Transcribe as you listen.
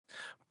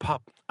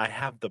Pop, I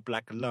have the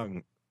black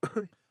lung.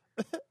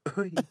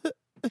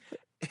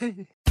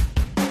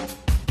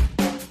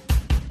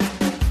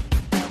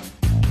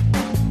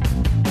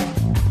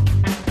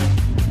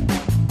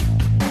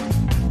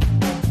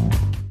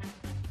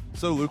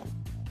 So, Luke,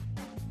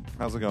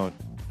 how's it going?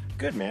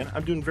 Good, man.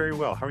 I'm doing very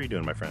well. How are you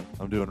doing, my friend?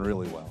 I'm doing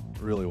really well.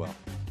 Really well.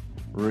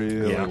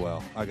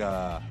 Well. I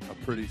got a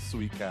pretty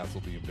sweet castle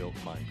being built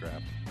in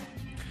Minecraft.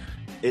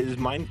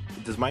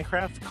 Does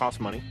Minecraft cost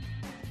money?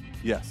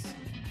 Yes.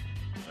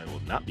 I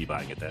will not be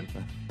buying it then.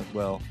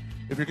 Well,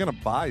 if you're going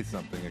to buy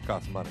something, it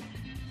costs money.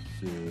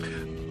 So...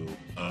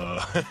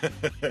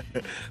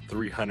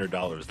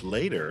 $300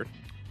 later.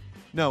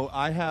 No,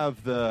 I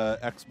have the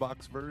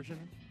Xbox version,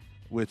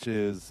 which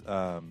is...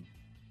 it's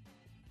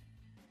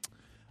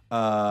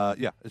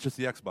just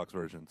the Xbox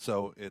version.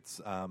 So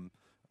it's I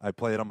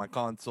play it on my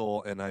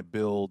console and I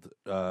build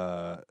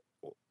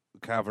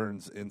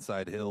caverns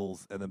inside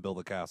hills and then build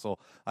a castle.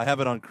 I have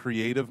it on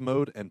creative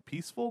mode and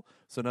peaceful,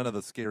 so none of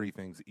the scary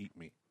things eat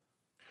me.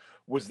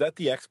 Was that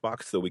the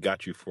Xbox that we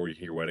got you for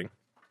your wedding?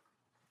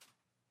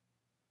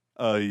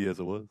 Yes,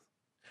 it was.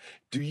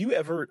 Do you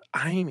ever...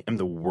 I am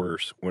the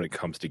worst when it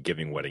comes to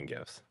giving wedding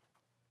gifts.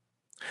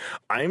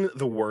 I'm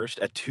the worst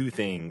at two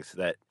things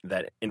that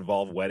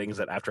involve weddings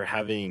that after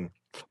having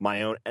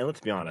my own, and let's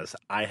be honest,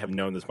 I have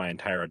known this my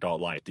entire adult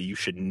life, that you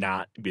should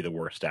not be the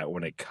worst at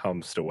when it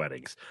comes to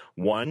weddings.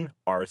 One,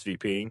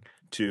 RSVPing.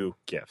 Two,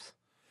 gifts.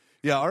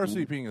 Yeah,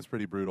 RSVPing is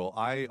pretty brutal.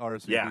 I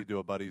RSVP'd to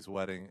a buddy's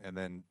wedding and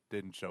then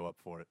didn't show up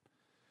for it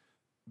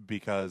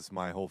because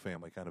my whole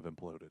family kind of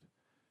imploded.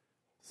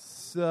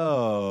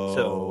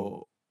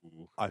 So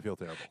I feel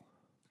terrible.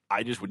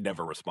 I just would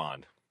never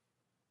respond.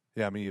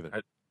 Yeah, me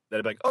either.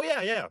 They'd be like, oh,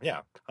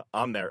 yeah,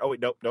 I'm there. Oh,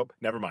 wait, nope,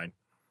 never mind.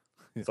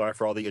 Yeah. Sorry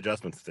for all the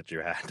adjustments that you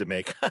had to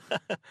make.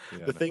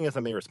 The thing is,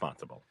 I'm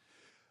irresponsible.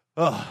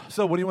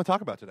 So what do you want to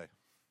talk about today?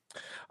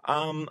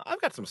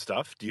 I've got some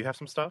stuff. Do you have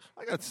some stuff?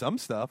 I got some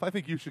stuff. I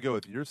think you should go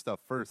with your stuff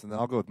first, and then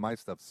I'll go with my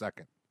stuff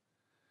second.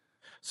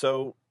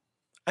 So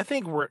I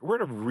think we're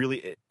at a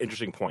really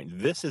interesting point.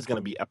 This is going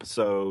to be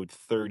episode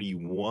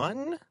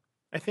 31,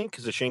 I think,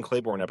 because the Shane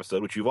Claiborne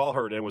episode, which you've all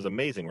heard, and it was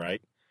amazing,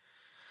 right?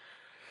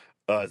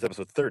 It's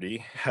episode 30.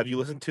 Have you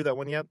listened to that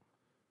one yet?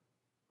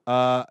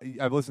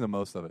 I've listened to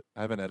most of it.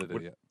 I haven't edited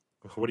it yet.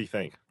 What do you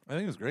think? I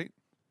think it was great.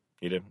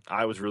 You did?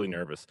 I was really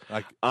nervous.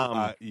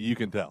 You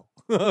can tell.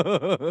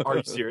 Are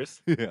you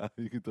serious? Yeah,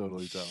 you can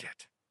totally tell.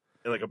 Shit.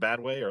 In like a bad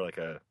way or like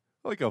a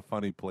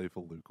funny,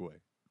 playful Luke way?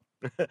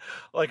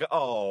 Like,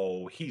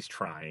 oh, he's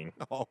trying.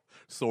 Oh,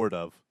 sort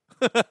of.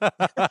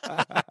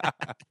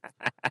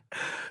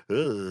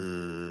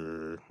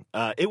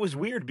 It was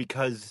weird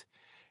because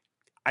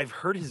I've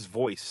heard his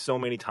voice so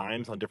many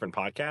times on different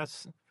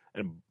podcasts,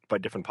 and by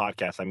different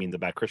podcasts, I mean the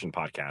Bad Christian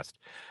podcast,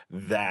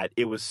 that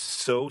it was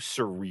so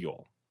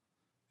surreal.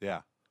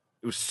 Yeah.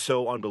 It was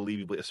so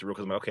unbelievably surreal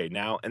because I'm like, okay,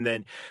 now, and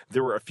then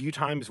there were a few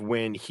times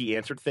when he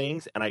answered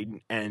things, and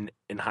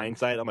in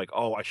hindsight, I'm like,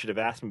 oh, I should have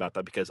asked him about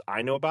that because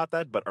I know about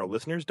that, but our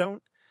listeners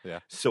don't. Yeah.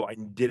 So I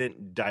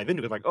didn't dive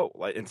into it. Like, oh,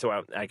 and so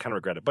I kind of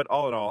regret it. But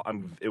all in all,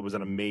 it was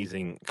an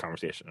amazing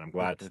conversation. I'm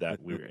glad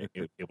that we were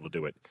able to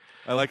do it.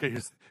 I like how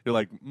you're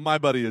like, my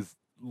buddy is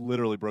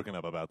literally broken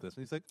up about this.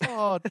 And he's like,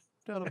 oh,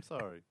 Dad, I'm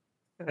sorry.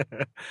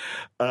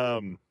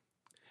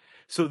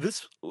 So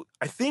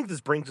I think this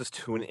brings us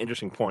to an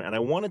interesting point, and I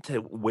wanted to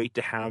wait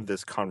to have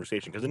this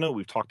conversation because I know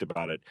we've talked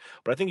about it,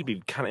 but I think it'd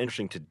be kind of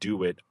interesting to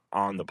do it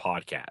on the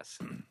podcast.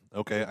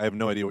 Okay, I have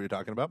no idea what you're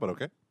talking about, but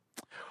okay.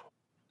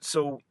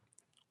 So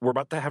we're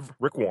about to have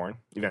Rick Warren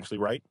eventually,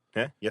 right?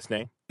 Yeah? Yes,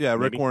 nay? Yeah,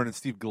 Maybe? Rick Warren and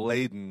Steve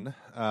Gladen.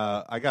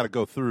 I got to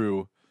go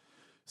through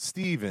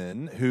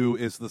Steven, who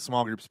is the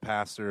small groups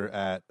pastor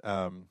at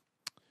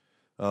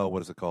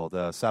what is it called?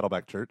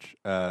 Saddleback Church.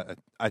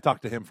 I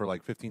talked to him for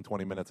like 15,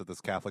 20 minutes at this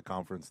Catholic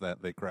conference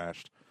that they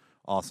crashed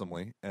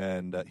awesomely.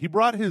 And he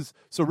brought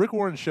so Rick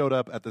Warren showed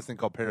up at this thing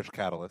called Parish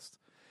Catalyst.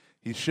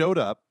 He showed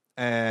up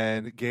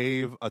and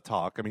gave a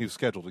talk. I mean, he was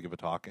scheduled to give a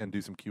talk and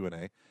do some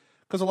Q&A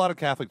because a lot of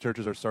Catholic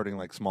churches are starting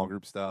like small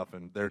group stuff,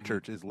 and their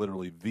church is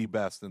literally the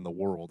best in the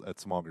world at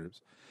small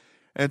groups.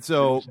 And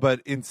so, but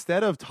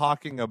instead of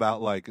talking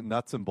about like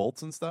nuts and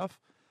bolts and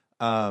stuff,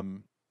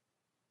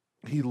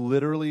 he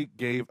literally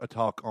gave a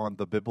talk on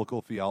the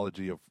biblical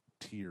theology of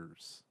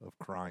tears, of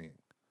crying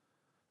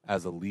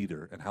as a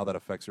leader and how that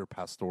affects your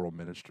pastoral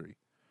ministry.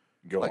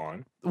 Go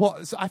on.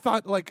 Well, so I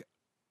thought like,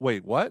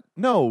 wait, what?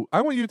 No,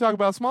 I want you to talk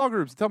about small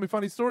groups and tell me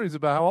funny stories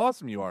about how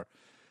awesome you are.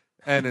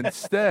 And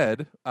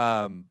instead,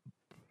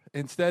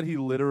 he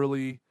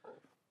literally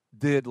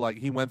did like,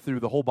 he went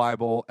through the whole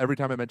Bible. Every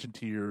time I mentioned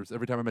tears,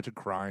 every time I mentioned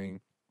crying,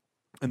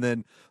 and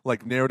then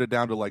like narrowed it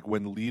down to like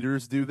when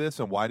leaders do this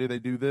and why do they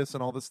do this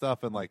and all this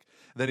stuff. And like,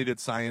 then he did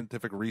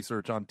scientific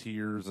research on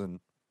tears and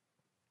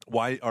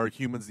why are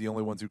humans the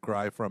only ones who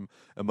cry from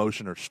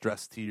emotion or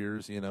stress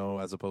tears,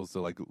 as opposed to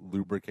like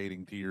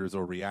lubricating tears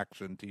or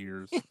reaction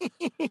tears.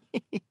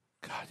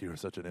 God, you are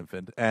such an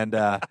infant. And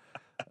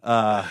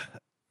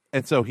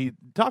so he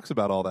talks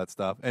about all that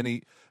stuff and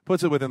he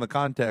puts it within the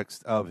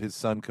context of his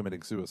son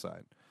committing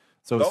suicide.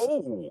 So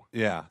Oh,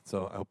 yeah,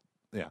 so I hope,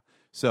 yeah,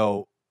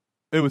 so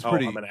it was oh,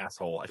 pretty. I'm an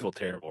asshole. I feel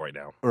terrible right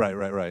now.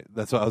 Right.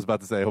 That's what I was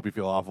about to say. I hope you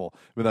feel awful.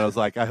 But then I was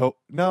like, I hope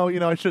no,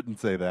 I shouldn't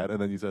say that. And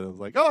then you said, I was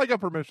like, oh, I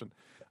got permission.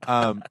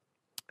 Um,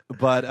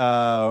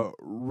 but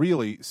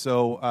really,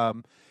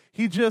 so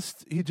he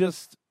just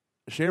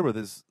shared with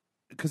his,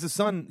 because his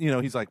son,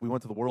 he's like, we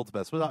went to the world's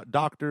best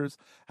doctors,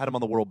 had him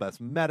on the world best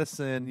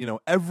medicine,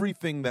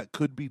 everything that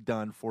could be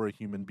done for a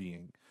human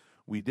being,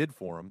 we did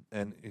for him.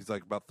 And he's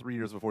like, about 3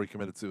 years before he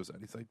committed suicide,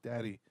 he's like,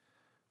 Daddy,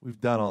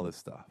 we've done all this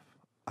stuff.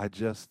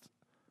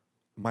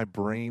 My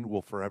brain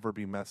will forever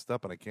be messed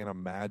up, and I can't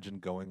imagine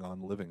going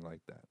on living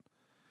like that.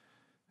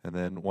 And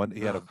then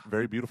he had a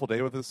very beautiful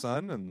day with his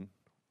son,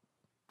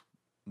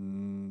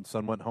 and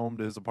son went home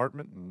to his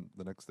apartment, and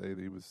the next day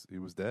he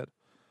was dead.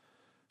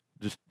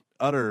 Just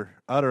utter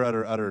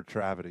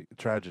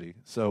tragedy.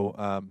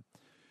 So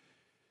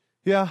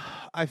yeah,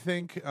 I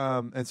think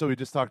and so we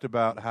just talked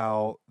about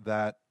how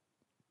that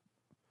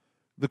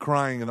the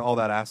crying and all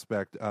that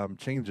aspect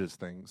changes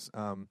things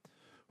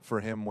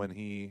for him when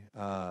he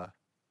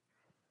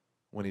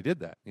did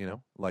that,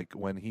 like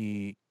when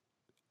he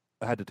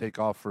had to take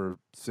off for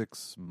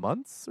 6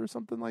 months or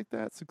something like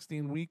that,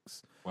 16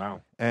 weeks.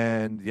 Wow.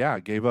 And yeah,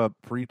 gave up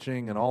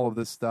preaching and all of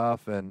this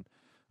stuff. And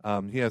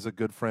he has a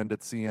good friend at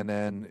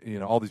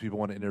CNN. All these people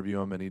want to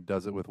interview him, and he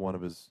does it with one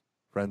of his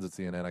friends at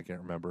CNN. I can't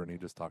remember. And he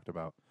just talked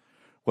about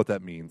what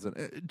that means. And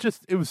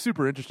it was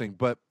super interesting.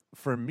 But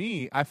for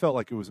me, I felt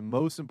like it was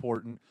most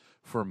important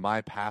for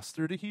my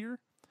pastor to hear.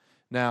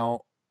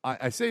 Now,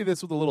 I say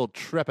this with a little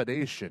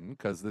trepidation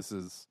because this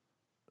is,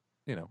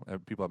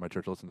 people at my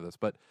church listen to this,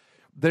 but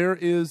there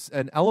is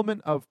an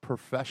element of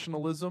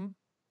professionalism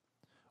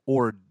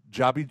or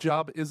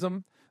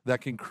jobism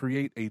that can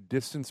create a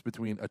distance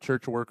between a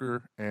church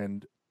worker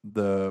and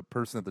the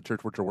person that the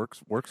church worker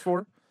works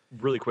for.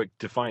 Really quick,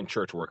 define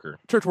church worker.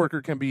 Church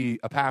worker can be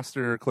a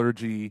pastor,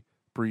 clergy,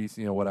 priest,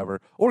 whatever,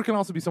 or it can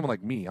also be someone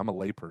like me. I'm a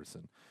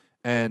layperson.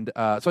 And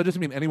so I just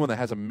mean anyone that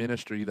has a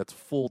ministry that's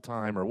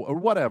full-time or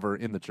whatever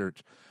in the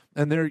church.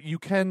 And there you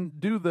can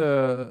do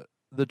the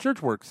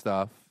church work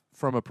stuff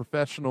from a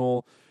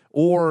professional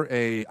or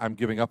a I'm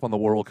giving up on the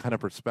world kind of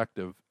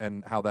perspective,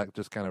 and how that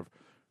just kind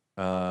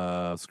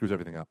of screws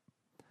everything up.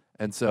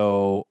 And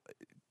so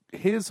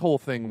his whole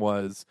thing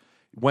was,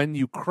 when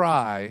you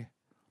cry,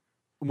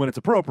 when it's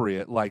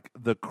appropriate, like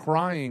the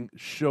crying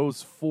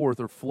shows forth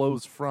or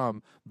flows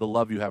from the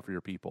love you have for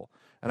your people.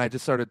 And I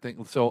just started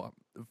thinking, so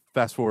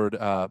fast forward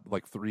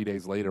like 3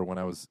 days later when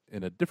I was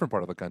in a different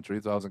part of the country.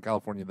 So I was in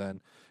California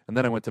then, and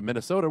then I went to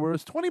Minnesota where it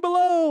was 20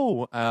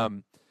 below.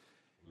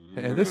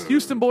 And this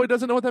Houston boy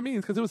doesn't know what that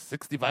means because it was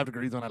 65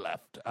 degrees when I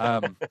left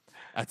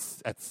at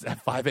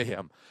 5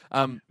 a.m.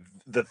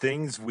 The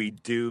things we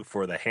do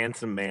for the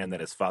handsome man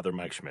that is Father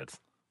Mike Schmitz.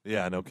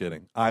 Yeah, no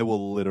kidding. I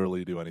will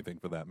literally do anything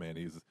for that man.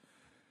 He's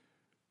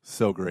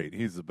so great.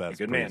 He's the best.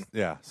 Good priest. man.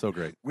 Yeah, so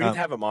great. We need to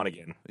have him on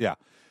again. Yeah.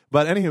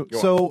 But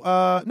anywho,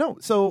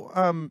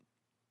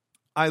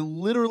 I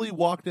literally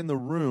walked in the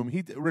room.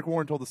 Rick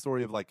Warren told the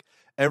story of like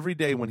every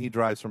day when he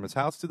drives from his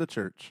house to the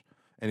church,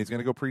 and he's going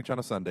to go preach on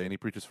a Sunday, and he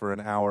preaches for an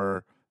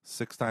hour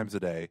 6 times a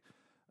day,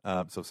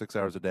 so 6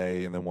 hours a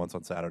day, and then once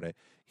on Saturday.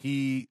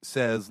 He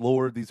says,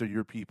 Lord, these are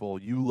your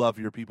people. You love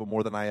your people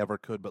more than I ever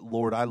could, but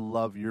Lord, I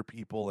love your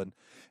people, and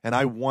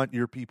I want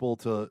your people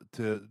to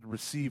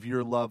receive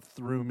your love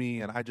through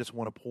me, and I just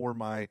want to pour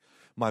my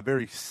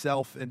very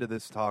self into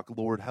this talk.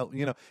 Lord, help,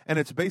 and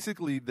it's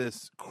basically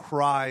this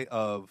cry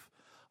of,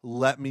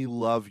 let me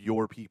love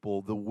your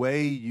people the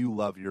way you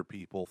love your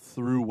people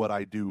through what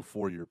I do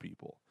for your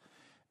people.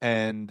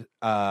 And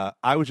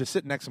I was just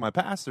sitting next to my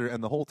pastor,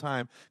 and the whole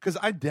time, because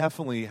I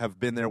definitely have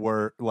been there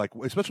where, like,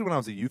 especially when I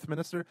was a youth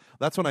minister,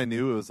 that's when I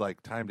knew it was,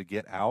 like, time to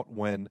get out,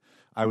 when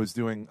I was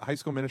doing high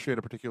school ministry at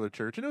a particular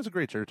church, and it was a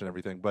great church and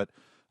everything, but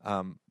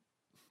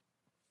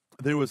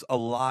there was a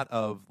lot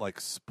of,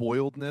 like,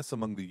 spoiledness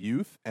among the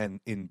youth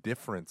and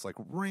indifference, like,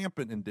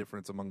 rampant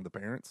indifference among the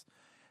parents,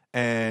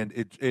 and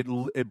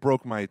it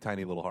broke my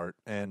tiny little heart,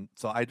 and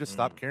so I just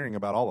stopped caring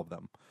about all of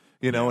them.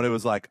 And it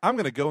was like, I'm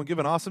going to go and give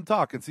an awesome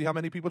talk and see how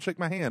many people shake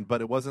my hand.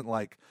 But it wasn't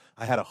like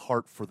I had a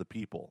heart for the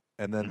people.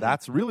 And then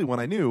that's really when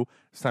I knew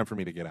it's time for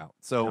me to get out.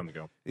 So, Time to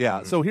go.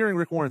 yeah. So hearing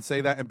Rick Warren say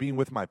that and being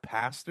with my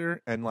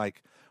pastor and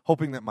like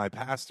hoping that my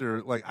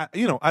pastor, like,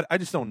 I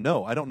just don't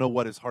know. I don't know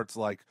what his heart's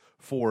like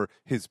for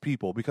his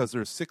people, because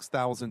there's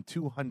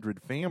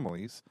 6,200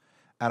 families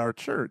at our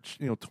church.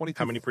 22.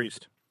 How many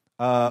priests?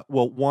 Well,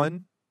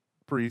 one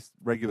priest,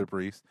 regular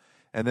priest.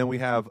 And then we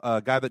have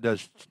a guy that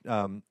does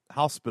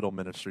hospital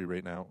ministry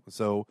right now.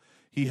 So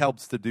he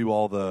helps to do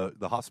all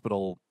the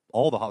hospital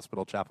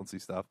chaplaincy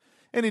stuff.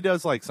 And he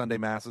does like Sunday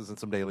masses and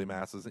some daily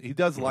masses. He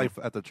does life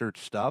at the church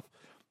stuff,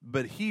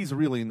 but he's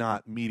really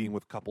not meeting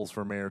with couples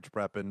for marriage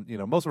prep. And,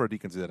 most of our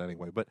deacons do that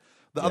anyway. But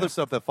the other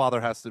stuff that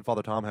Father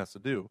Tom has to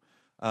do,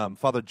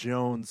 Father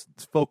Jones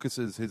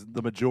focuses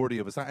the majority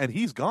of his time. And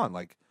he's gone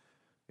like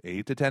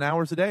 8 to 10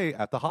 hours a day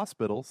at the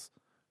hospitals.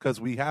 Because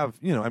we have,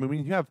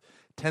 when you have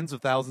tens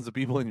of thousands of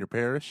people in your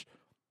parish,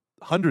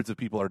 hundreds of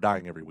people are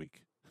dying every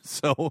week.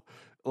 So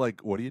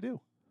Like, what do you do?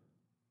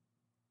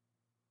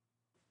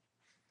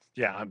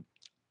 Yeah,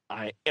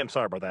 I am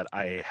sorry about that.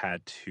 I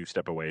had to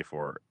step away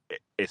for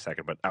a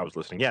second, but I was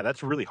listening. Yeah,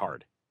 that's really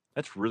hard.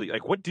 That's really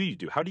like, what do you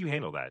do? How do you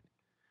handle that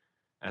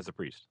as a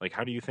priest? Like,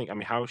 how do you think? I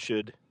mean, how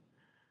should?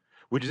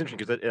 Which is interesting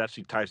because it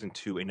actually ties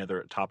into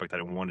another topic that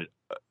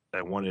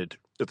I wanted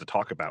to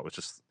talk about. Was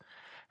just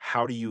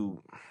how do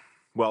you?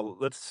 Well,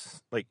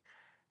 let's like,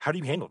 how do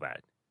you handle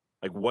that?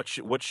 Like, what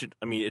should?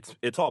 I mean,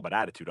 it's all about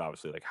attitude,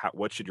 obviously. Like,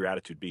 what should your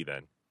attitude be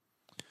then?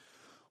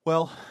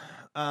 Well,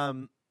 I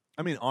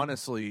mean,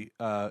 honestly,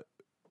 yeah.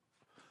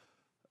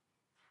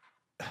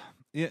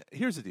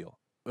 Here's the deal.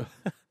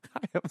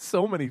 I have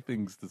so many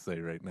things to say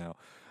right now.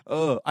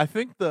 I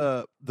think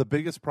the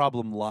biggest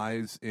problem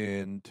lies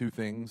in two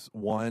things.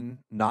 One,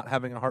 not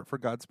having a heart for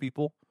God's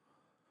people,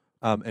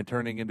 and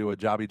turning into a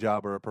jobby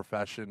job or a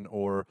profession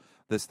or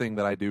this thing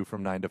that I do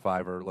from 9 to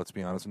 5, or let's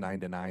be honest, 9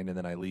 to 9, and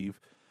then I leave.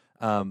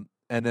 And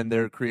then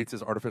there creates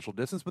this artificial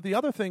distance. But the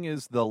other thing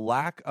is the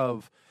lack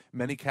of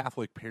many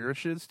Catholic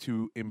parishes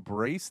to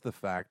embrace the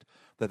fact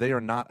that they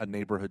are not a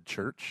neighborhood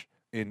church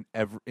in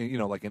every,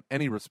 like in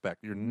any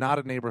respect. You're not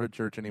a neighborhood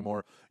church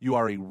anymore. You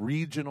are a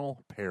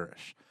regional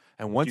parish.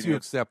 And once you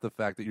accept the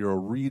fact that you're a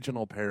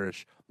regional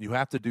parish, you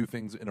have to do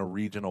things in a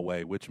regional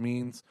way, which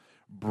means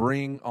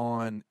bring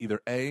on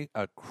either A,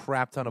 a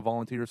crap ton of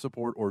volunteer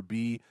support, or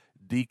B,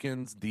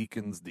 deacons.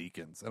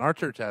 And our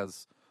church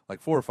has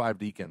like 4 or 5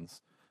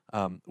 deacons,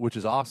 which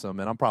is awesome.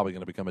 And I'm probably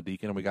going to become a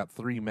deacon. And we got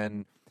 3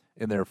 men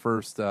in their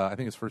first, I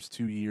think his first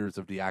 2 years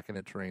of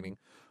diaconate training.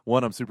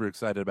 One I'm super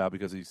excited about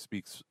because he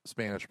speaks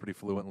Spanish pretty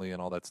fluently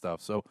and all that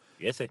stuff. So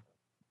Yes,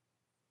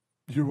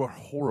 you are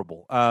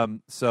horrible.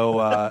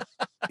 So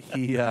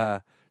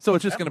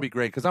it's just going to be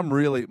great because I'm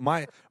really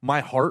my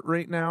heart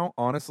right now,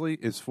 honestly,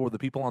 is for the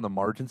people on the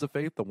margins of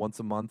faith, the once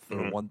a month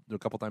or a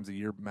couple times a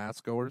year mass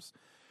goers.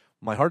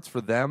 My heart's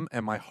for them,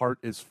 and my heart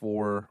is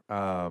for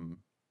the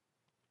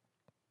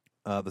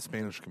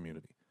Spanish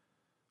community.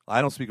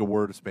 I don't speak a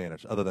word of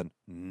Spanish other than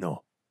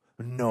no.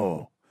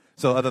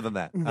 So other than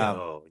that,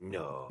 no.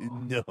 no.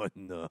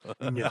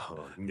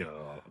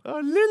 Oh,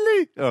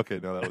 Lily. Okay,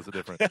 no, that was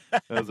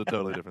a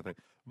totally different thing.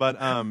 But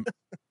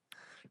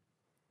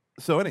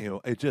so anyhow,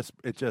 it just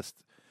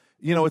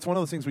it's one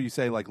of those things where you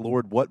say like,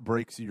 Lord, what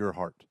breaks your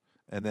heart?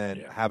 And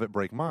then have it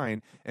break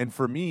mine. And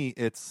for me,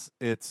 it's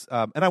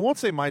and I won't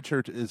say my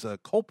church is a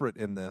culprit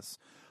in this,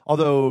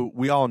 although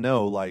we all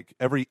know like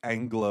every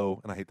Anglo,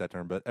 and I hate that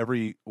term, but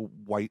every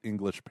white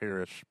English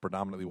parish,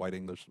 predominantly white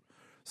English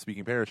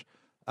speaking parish,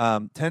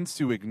 tends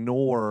to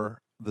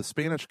ignore the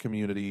Spanish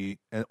community,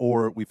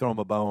 or we throw them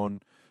a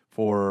bone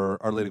for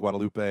Our Lady of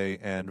Guadalupe,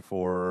 and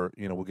for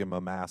we'll give them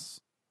a mass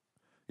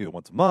either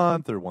once a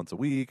month or once a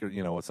week, or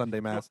a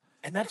Sunday mass.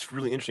 And that's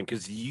really interesting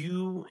because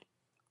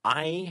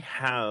I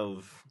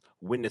have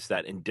witnessed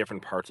that in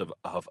different parts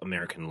of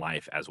American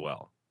life as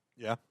well.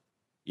 Yeah.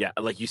 Yeah,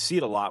 like you see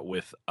it a lot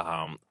with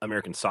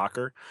American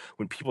soccer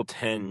when people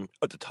tend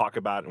to talk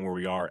about and where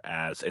we are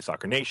as a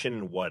soccer nation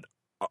and what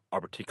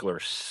our particular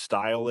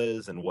style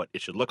is and what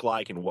it should look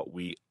like and what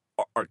we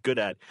are good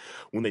at.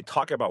 When they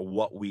talk about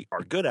what we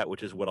are good at,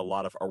 which is what a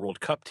lot of our World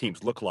Cup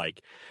teams look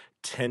like,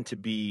 tend to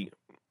be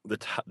the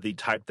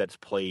type that's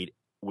played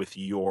with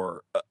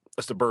your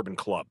suburban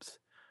clubs.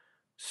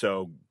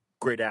 So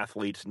great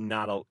athletes,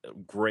 not a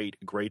great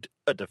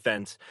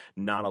defense,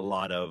 not a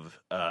lot of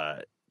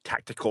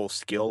tactical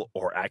skill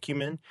or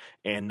acumen,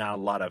 and not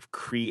a lot of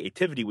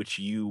creativity, which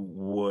you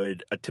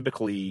would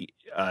typically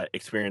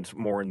experience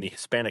more in the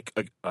Hispanic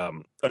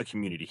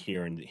community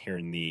here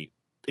in the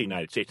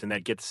United States, and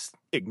that gets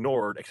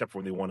ignored except for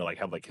when they want to like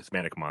have like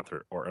Hispanic Month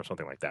or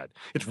something like that.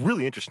 It's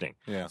really interesting.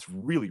 Yeah, it's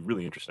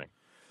really interesting.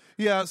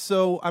 Yeah,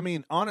 so I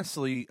mean,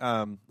 honestly,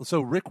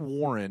 so Rick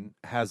Warren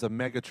has a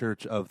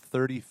megachurch of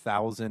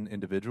 30,000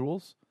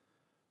 individuals.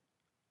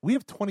 We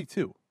have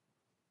 22,000.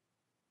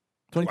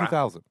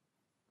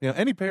 Wow.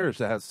 Any parish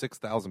that has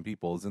 6,000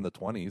 people is in the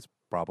 20s,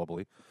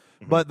 probably.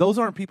 Mm-hmm. But those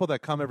aren't people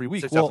that come every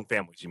week. 6,000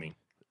 families, you mean?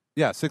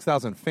 Yeah,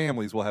 6,000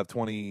 families will have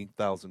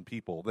 20,000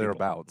 people,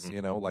 thereabouts,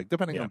 mm-hmm. Like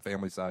depending on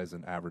family size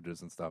and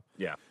averages and stuff.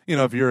 Yeah.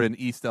 If you're in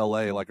East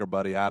LA, like our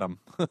buddy Adam,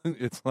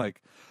 it's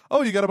like,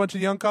 oh, you got a bunch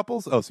of young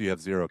couples? Oh, so you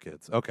have 0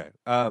 kids. Okay.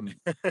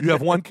 You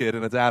have 1 kid,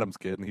 and it's Adam's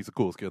kid, and he's the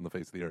coolest kid on the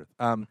face of the earth.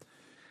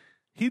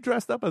 He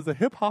dressed up as a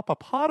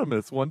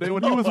hip-hop-opotamus one day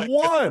when he was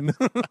 1.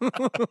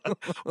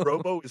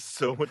 Robo is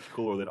so much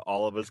cooler than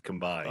all of us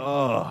combined.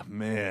 Oh,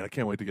 man. I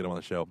can't wait to get him on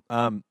the show.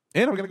 And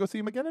I'm going to go see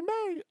him again in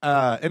May.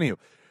 Anywho.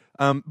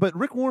 But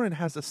Rick Warren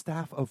has a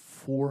staff of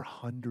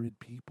 400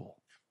 people.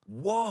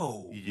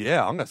 Whoa.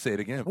 Yeah, I'm going to say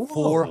it again. Whoa.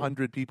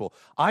 400 people.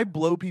 I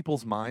blow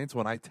people's minds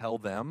when I tell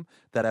them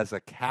that as a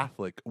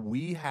Catholic,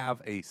 we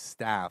have a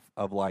staff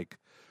of like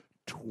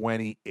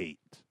 28.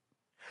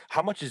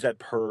 How much is that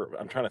per?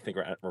 I'm trying to think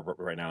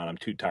right now, and I'm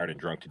too tired and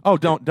drunk to. Oh,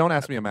 don't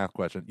ask me a math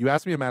question. You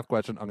ask me a math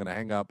question, I'm going to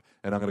hang up,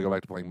 and I'm going to go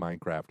back to playing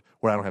Minecraft,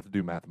 where I don't have to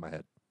do math in my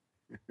head.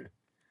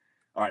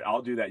 All right,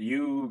 I'll do that.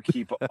 You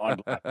keep on.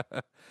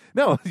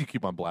 No, you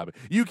keep on blabbing.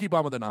 You keep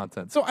on with the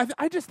nonsense. So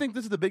I just think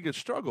this is the biggest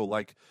struggle.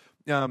 Like,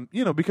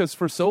 because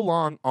for so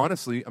long,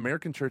 honestly,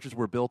 American churches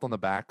were built on the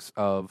backs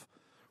of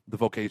the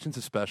vocations,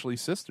 especially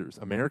sisters.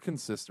 American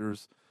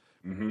sisters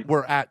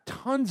were at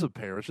tons of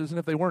parishes, and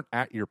if they weren't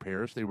at your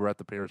parish, they were at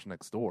the parish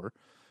next door.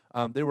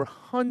 There were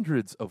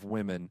hundreds of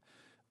women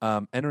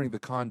entering the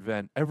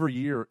convent every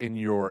year in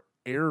your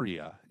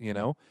area,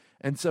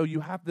 and so you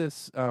have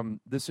this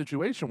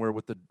situation where,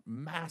 with the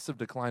massive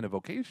decline of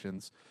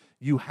vocations,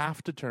 you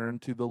have to turn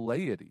to the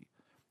laity.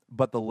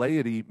 But the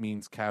laity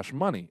means cash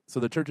money.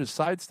 So the church has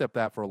sidestepped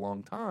that for a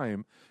long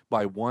time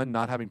by, one,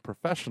 not having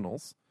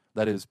professionals,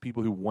 that is,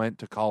 people who went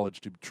to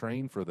college to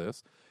train for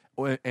this,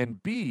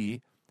 and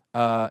B,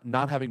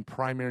 not having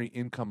primary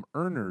income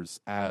earners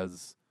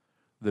as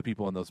the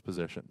people in those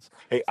positions.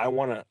 Hey, I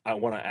wanna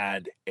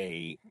add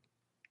a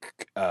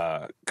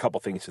couple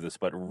things to this,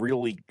 but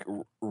really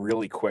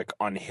quick.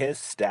 On his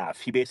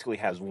staff, he basically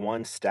has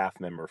one staff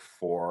member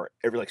for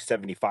every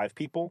 75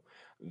 people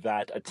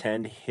that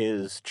attend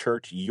his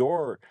church.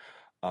 Your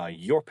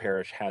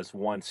parish has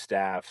one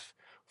staff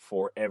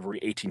for every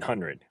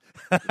 1,800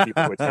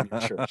 people who attend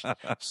your church.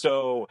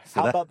 So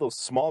how about those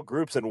small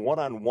groups and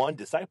one-on-one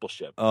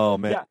discipleship? Oh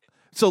man. Yeah.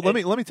 So let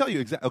me tell you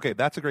exactly. Okay,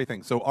 that's a great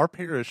thing. So our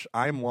parish,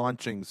 I'm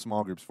launching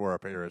small groups for our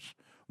parish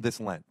this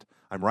Lent.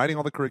 I'm writing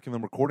all the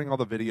curriculum, recording all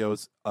the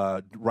videos,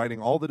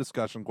 writing all the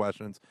discussion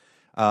questions.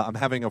 I'm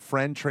having a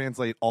friend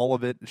translate all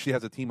of it. She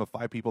has a team of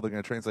 5 people. They're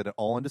going to translate it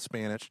all into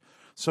Spanish.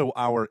 So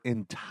our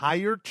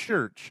entire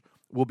church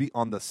will be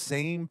on the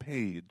same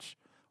page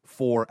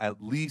for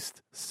at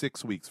least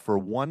 6 weeks, for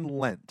one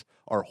Lent.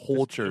 Our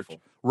whole church,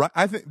 beautiful. Right?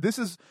 I think this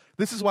is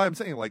why I'm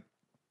saying, like,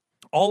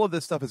 all of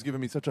this stuff has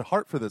given me such a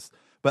heart for this,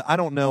 but I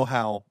don't know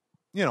how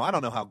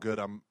good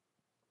I'm,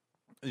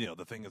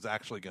 the thing is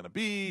actually going to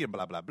be, and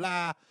blah blah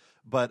blah.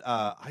 But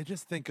I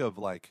just think of,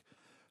 like,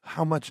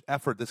 how much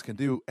effort this can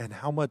do and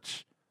how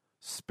much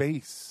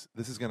space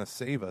this is going to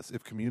save us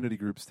if community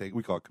groups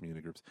we call it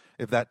community groups,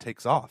 if that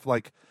takes off.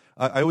 Like,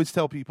 I always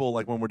tell people,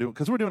 like, when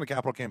because we're doing a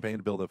capital campaign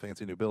to build a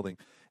fancy new building,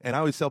 and I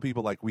always tell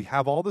people, like, we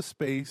have all the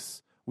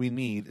space we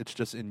need, it's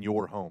just in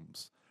your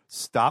homes.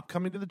 Stop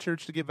coming to the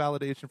church to get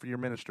validation for your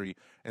ministry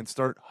and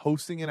start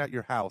hosting it at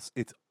your house.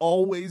 It's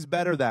always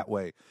better that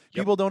way. Yep.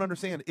 People don't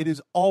understand. It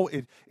is all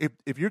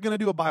if you're going to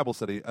do a Bible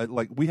study,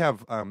 like, we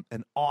have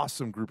an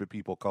awesome group of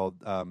people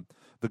called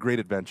The Great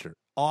Adventure.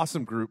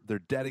 Awesome group. They're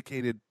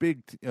dedicated,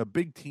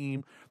 big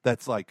team.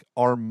 That's like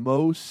our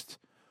most.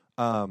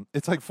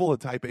 It's like full of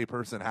type A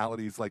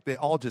personalities. Like, they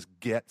all just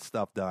get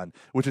stuff done,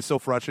 which is so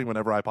frustrating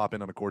whenever I pop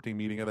in on a core team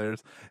meeting of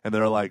theirs and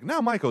they're like,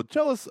 "Now, Michael,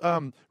 tell us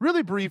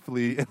really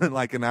briefly." And then,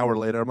 like, an hour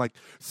later, I'm like,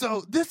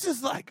 "So this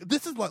is like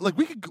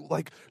we could go,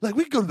 like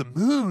we could go to the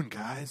moon,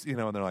 guys," and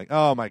they're like,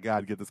 "Oh my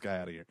God, get this guy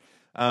out of here."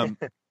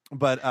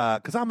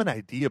 But because I'm an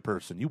idea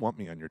person, you want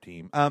me on your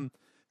team.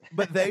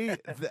 But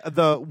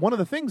the one of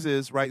the things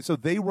is, right, so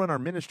they run our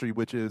ministry,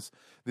 which is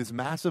this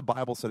massive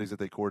Bible studies that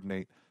they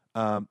coordinate,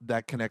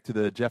 that connect to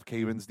the Jeff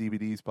Cavins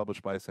DVDs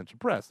published by Ascension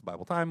Press, the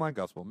Bible Timeline,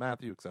 Gospel of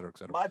Matthew, et cetera, et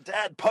cetera. My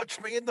dad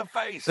punched me in the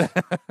face.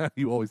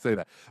 You always say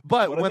that.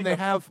 But when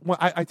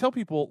I tell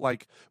people,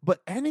 like,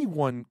 but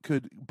anyone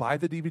could buy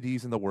the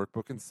DVDs and the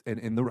workbook and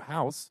in the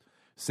house,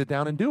 sit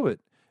down and do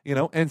it.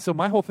 And so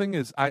my whole thing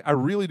is, I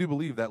really do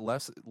believe that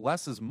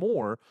less is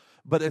more,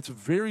 but it's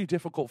very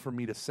difficult for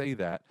me to say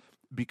that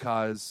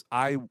because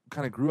I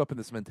kind of grew up in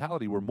this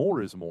mentality where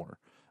more is more.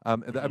 I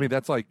mean,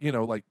 that's like,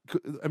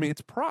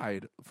 it's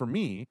pride for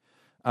me.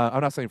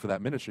 I'm not saying for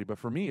that ministry, but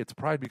for me, it's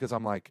pride because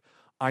I'm like,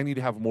 I need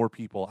to have more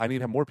people. I need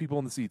to have more people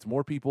in the seats,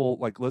 more people,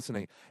 like,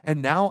 listening.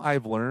 And now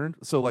I've learned,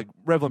 so, like,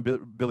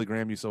 Reverend Billy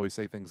Graham used to always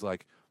say things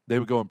like, they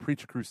would go and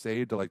preach a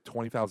crusade to like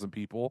 20,000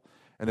 people,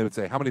 and they would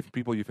say, "How many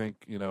people you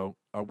think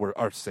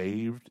are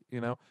saved?"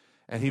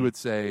 And he would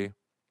say,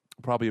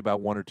 probably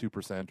about 1 or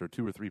 2% or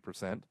 2 or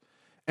 3%.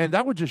 And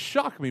that would just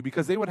shock me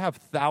because they would have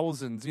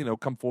thousands,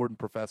 come forward and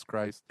profess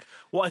Christ.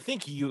 Well, I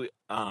think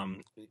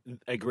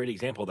a great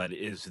example of that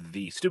is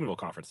the Steubenville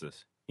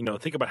conferences.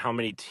 Think about how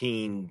many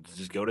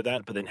teens go to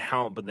that, but then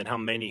how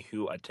many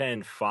who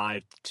attend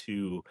 5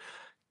 to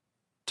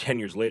 10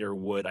 years later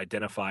would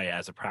identify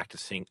as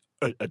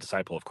a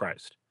disciple of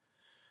Christ.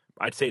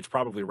 I'd say it's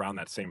probably around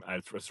that same.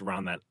 It's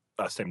around that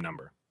same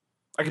number.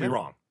 I could be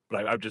wrong,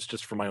 but I've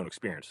just from my own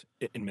experience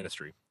in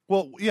ministry.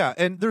 Well, yeah,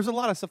 and there's a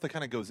lot of stuff that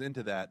kind of goes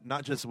into that,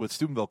 not just with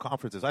Steubenville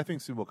conferences. I think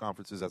Steubenville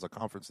conferences as a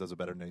conference does it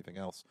better than anything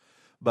else.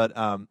 But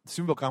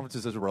Steubenville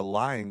conferences is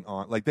relying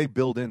on, like, they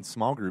build in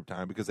small group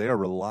time because they are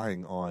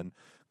relying on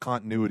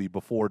continuity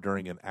before,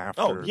 during, and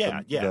after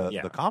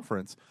the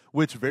conference,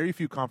 which very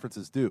few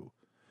conferences do.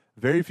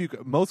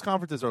 Most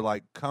conferences are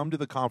like, come to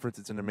the conference,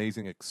 it's an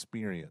amazing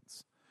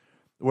experience.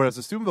 Whereas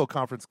the Steubenville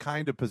conference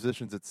kind of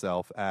positions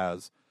itself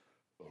as,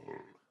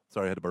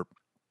 sorry, I had to burp.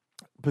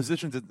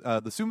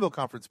 The Steubenville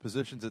conference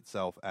positions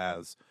itself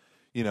as,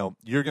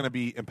 you're going to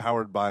be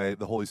empowered by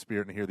the Holy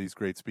Spirit and hear these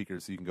great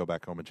speakers so you can go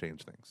back home and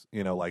change things.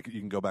 Like, you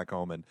can go back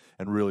home and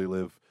really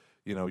live,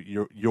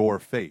 your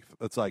faith.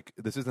 It's like,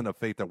 this isn't a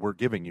faith that we're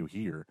giving you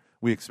here.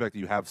 We expect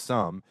you have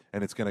some,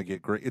 and it's going to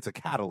get great. It's a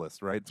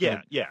catalyst, right? It's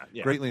gonna Yeah.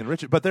 greatly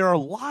enrich it. But there are a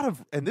lot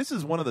of, and this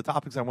is one of the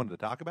topics I wanted to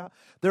talk about.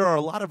 There are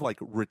a lot of like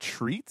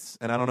retreats,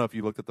 and I don't know if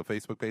you looked at the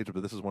Facebook page,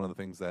 but this is one of the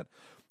things that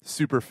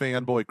super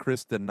fanboy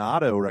Chris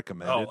Donato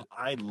recommended. Oh,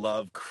 I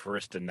love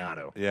Chris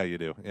Donato. Yeah, you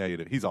do. Yeah, you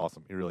do. He's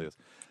awesome. He really is.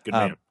 Good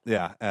man.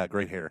 Yeah,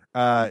 great hair.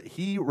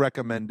 He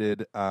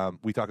recommended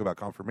we talk about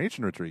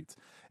confirmation retreats,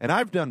 and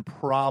I've done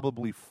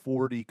probably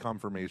 40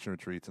 confirmation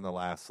retreats in the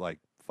last like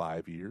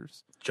 5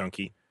 years.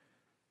 Junkie.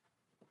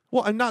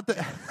 Well, I'm not the.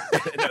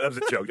 No, that was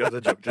a joke. That was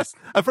a joke. Just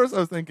At first, I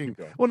was thinking,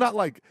 going. well, not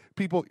like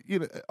people.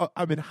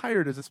 I've been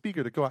hired as a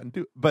speaker to go out and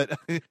do, but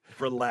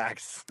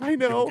relax. I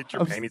know. Get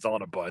your panties all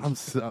in a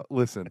bunch.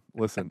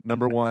 Listen.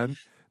 Number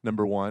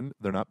one,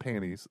 they're not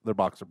panties; they're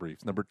boxer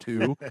briefs. Number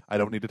two, I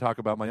don't need to talk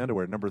about my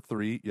underwear. Number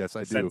three, yes,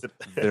 I do. Sensitive.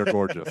 They're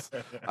gorgeous.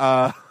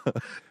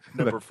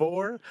 Number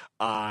four,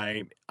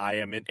 I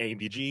am in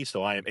AMDG,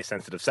 so I am a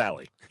sensitive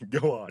Sally.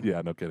 Go on.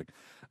 Yeah, no kidding.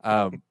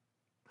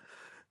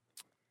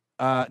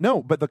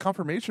 No, but the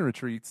confirmation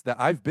retreats that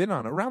I've been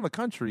on around the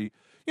country,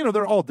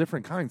 they're all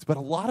different kinds, but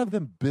a lot of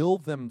them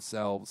build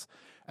themselves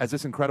as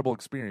this incredible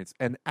experience.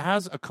 And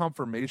as a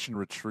confirmation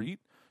retreat,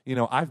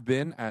 I've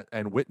been at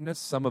and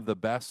witnessed some of the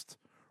best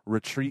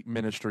retreat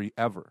ministry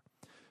ever.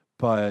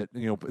 But,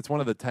 it's one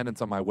of the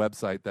tenets on my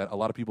website that a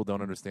lot of people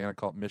don't understand. I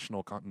call it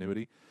missional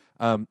continuity.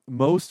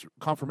 Most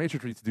confirmation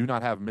retreats do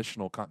not have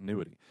missional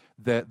continuity.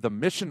 The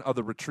mission of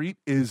the retreat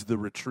is the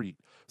retreat.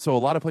 So a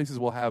lot of places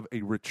will have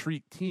a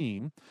retreat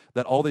team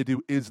that all they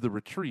do is the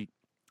retreat.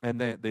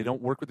 And they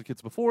don't work with the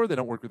kids before. They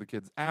don't work with the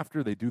kids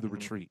after. They do the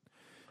retreat.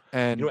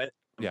 And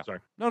I'm sorry.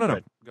 No.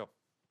 Go.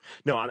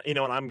 No, and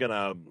I'm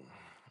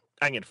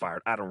getting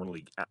fired. I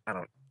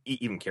don't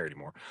even care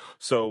anymore.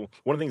 So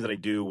one of the things that I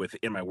do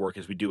within my work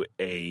is we do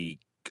a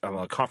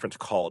conference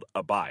called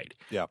Abide.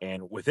 Yeah.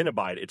 And within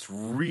Abide, it's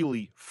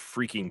really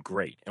freaking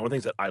great. And one of the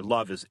things that I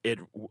love is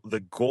the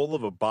goal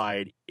of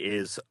Abide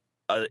is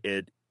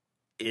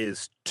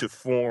to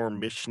form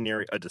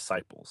missionary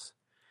disciples.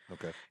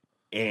 Okay.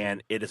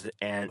 And it is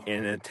an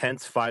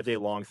intense 5-day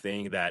long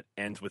thing that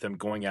ends with them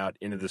going out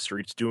into the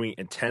streets doing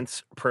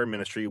intense prayer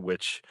ministry,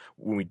 which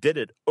when we did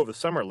it over the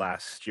summer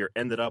last year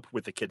ended up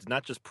with the kids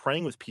not just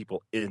praying with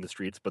people in the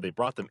streets, but they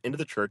brought them into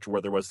the church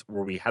where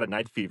we had a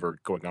night fever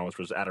going on, which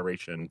was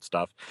adoration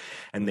stuff,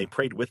 and they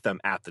prayed with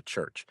them at the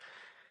church.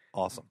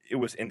 Awesome. It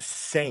was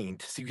insane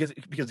to see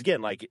because again,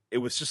 like it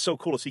was just so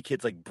cool to see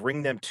kids like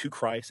bring them to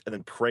Christ and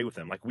then pray with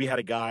them. Like we had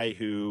a guy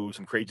who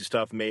some crazy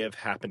stuff may have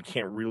happened.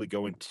 Can't really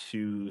go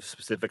into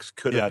specifics.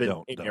 Could have been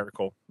a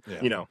miracle.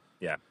 Yeah.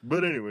 Yeah.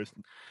 But anyways,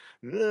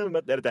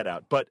 edit that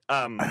out. But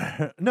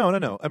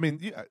no. I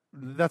mean,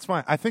 that's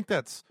fine. I think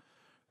that's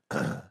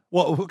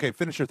well. Okay,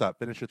 finish your thought.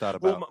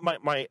 About. Well,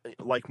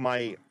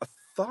 my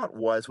thought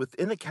was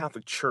within the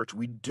Catholic Church,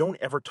 we don't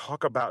ever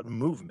talk about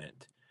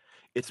movement.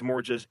 It's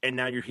more just, and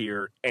now you're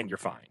here and you're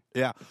fine.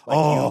 Yeah.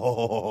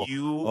 Like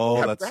you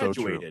have that's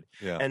graduated.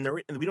 So true. Yeah.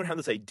 And we don't have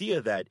this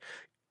idea that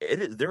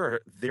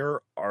there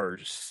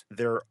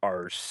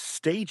are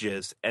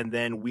stages, and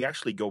then we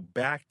actually go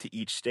back to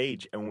each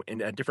stage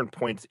and at different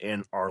points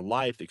in our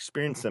life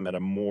experience them at a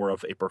more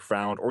of a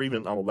profound or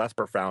even on a less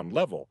profound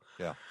level.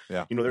 Yeah.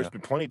 There's been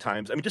plenty of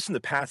times. I mean, just in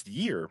the past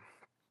year,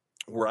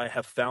 where I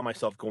have found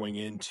myself going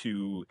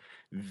into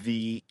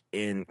the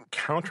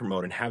encounter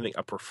mode and having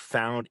a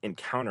profound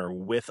encounter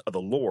with the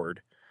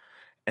Lord.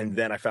 And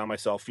then I found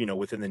myself,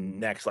 within the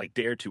next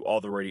day or two,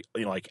 already,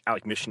 like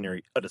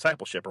missionary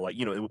discipleship or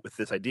with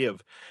this idea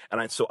of,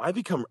 so I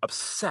become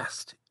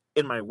obsessed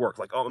in my work.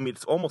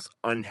 It's almost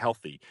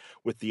unhealthy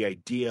with the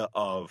idea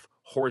of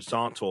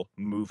horizontal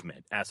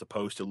movement as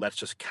opposed to let's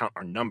just count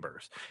our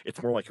numbers.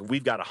 It's more like if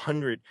we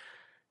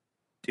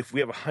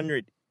have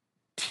 100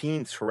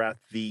 teens throughout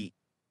the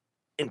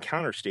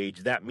encounter stage,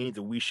 that means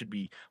that we should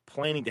be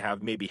planning to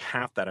have maybe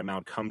half that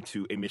amount come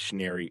to a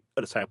missionary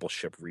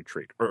discipleship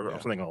retreat or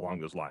something along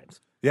those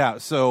lines. Yeah,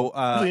 so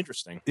really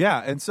interesting.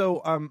 Yeah, and so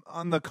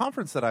on the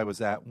conference that I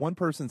was at, one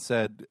person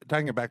said,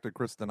 tying it back to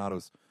Chris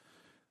Donato's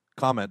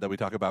comment that we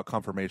talk about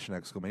confirmation !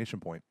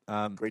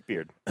 Great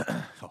beard.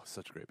 Oh,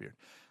 such a great beard.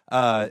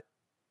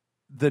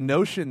 The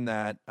notion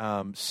that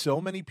so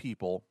many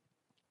people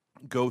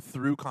go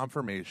through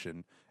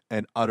confirmation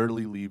and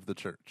utterly leave the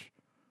church.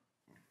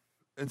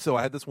 And so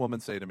I had this woman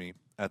say to me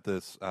at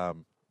this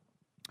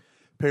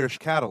Parish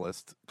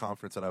Catalyst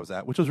conference that I was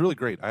at, which was really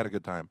great. I had a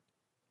good time.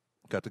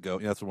 Got to go.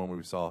 That's the one where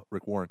we saw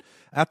Rick Warren.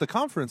 At the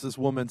conference, this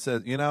woman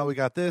said, we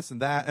got this and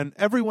that. And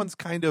everyone's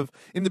kind of,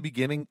 in the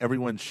beginning,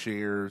 everyone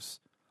shares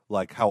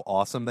how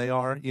awesome they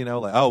are,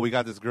 oh, we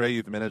got this great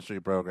youth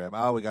ministry program.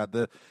 Oh, we got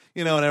the,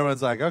 and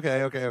everyone's like,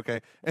 okay.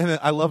 And then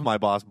I love my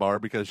boss,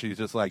 Barb, because she's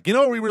just like,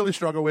 what we really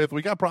struggle with?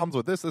 We got problems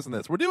with this, and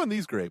this. We're doing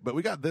these great, but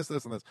we got this,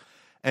 and this.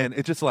 And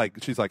it's just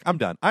she's like, I'm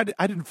done. I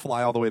didn't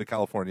fly all the way to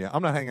California.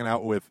 I'm not hanging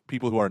out with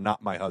people who are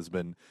not my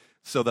husband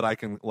so that I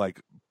can,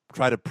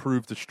 try to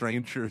prove to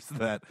strangers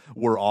that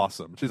we're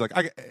awesome. She's like,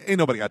 ain't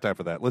nobody got time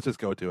for that. Let's just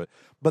go to it.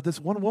 But this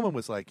one woman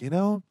was like,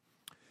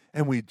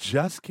 And we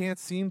just can't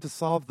seem to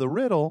solve the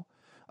riddle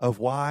of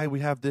why we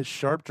have this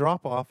sharp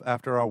drop off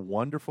after our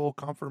wonderful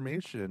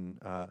confirmation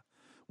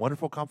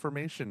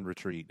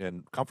retreat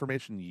and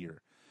confirmation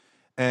year.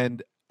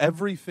 And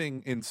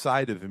everything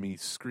inside of me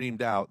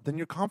screamed out, then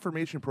your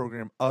confirmation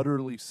program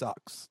utterly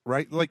sucks,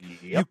 right? Like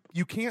Yep.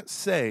 you can't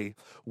say,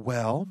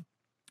 well,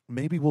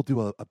 maybe we'll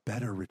do a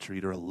better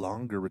retreat or a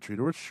longer retreat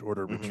or a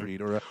shorter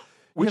retreat or a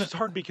Which is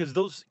hard because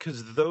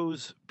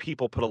those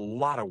people put a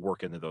lot of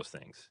work into those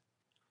things,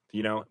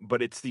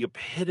 but it's the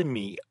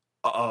epitome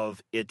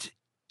of it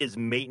is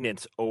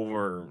maintenance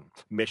over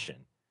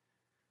mission,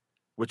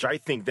 which I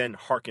think then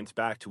harkens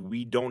back to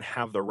we don't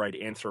have the right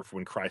answer for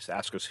when Christ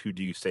asks us, who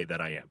do you say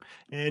that I am?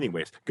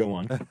 Anyways, go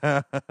on.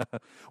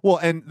 Well,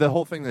 and the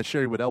whole thing that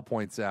Sherry Waddell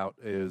points out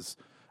is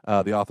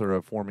the author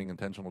of Forming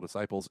Intentional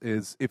Disciples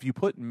is if you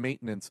put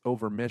maintenance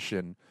over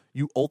mission,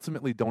 you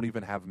ultimately don't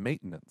even have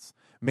maintenance.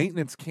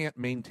 Maintenance can't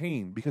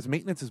maintain because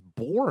maintenance is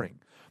boring.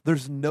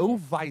 There's no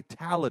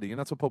vitality, and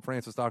that's what Pope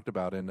Francis talked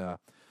about in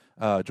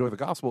Joy of the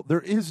Gospel.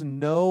 There is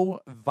no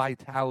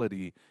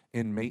vitality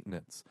in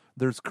maintenance.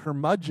 There's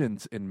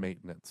curmudgeons in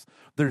maintenance.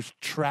 There's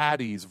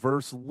traddies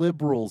versus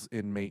liberals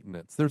in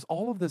maintenance. There's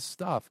all of this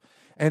stuff,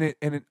 and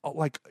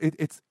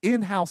it's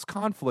in-house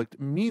conflict.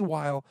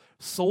 Meanwhile,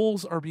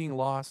 souls are being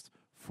lost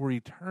for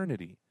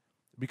eternity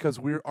because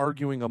we're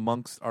arguing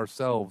amongst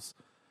ourselves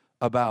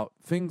about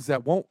things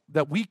that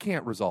we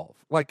can't resolve.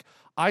 Like,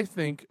 I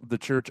think the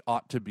church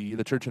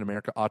in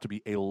America ought to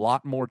be a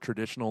lot more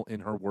traditional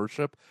in her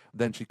worship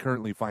than she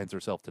currently finds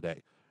herself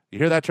today. You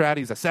hear that,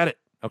 Traddies? I said it.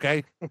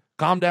 Okay,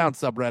 calm down,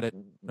 subreddit.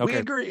 Okay, We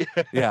agree.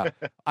 Yeah,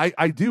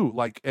 I do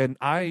like, and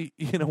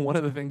one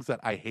of the things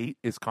that I hate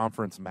is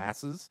conference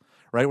masses,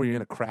 right? Where you're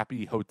in a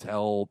crappy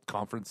hotel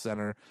conference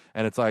center,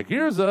 and it's like,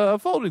 here's a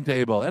folding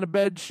table and a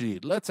bed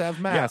sheet. Let's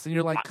have mass, and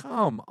you're like,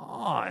 come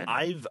on.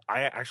 I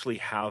actually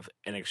have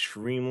an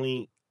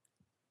extremely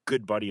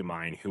good buddy of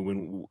mine who,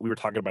 when we were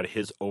talking about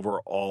his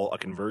overall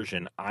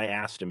conversion, I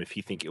asked him if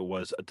he think it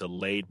was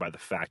delayed by the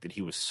fact that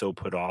he was so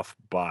put off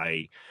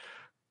by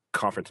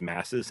conference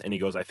masses, and he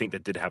goes, I think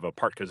that did have a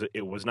part because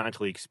it was not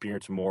until he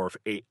experienced more of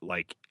a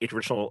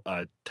traditional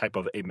type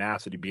of a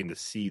mass that he began to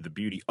see the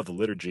beauty of the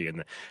liturgy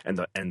and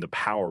the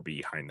power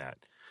behind that.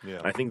 Yeah,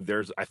 And I think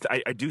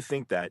I do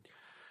think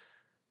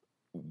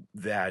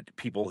that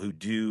people who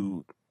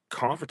do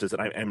conferences,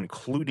 and I'm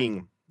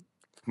including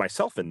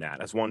myself in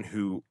that as one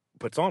who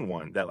puts on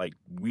one, that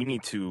we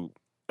need to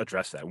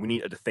address that. We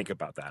need to think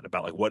about that,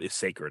 about what is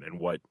sacred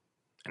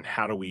and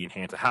how do we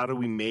enhance it? How do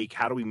we make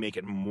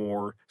it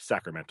more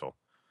sacramental?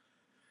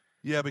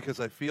 Yeah, because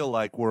I feel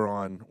like we're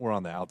on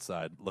the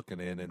outside looking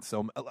in, and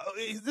so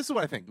this is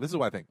what I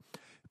think.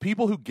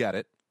 People who get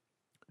it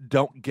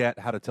don't get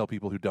how to tell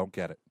people who don't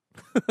get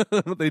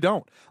it. They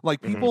don't.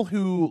 Like, people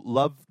who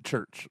love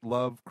church,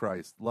 love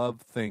Christ,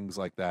 love things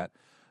like that.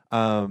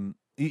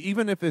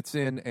 Even if it's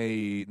in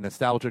a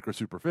nostalgic or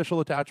superficial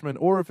attachment,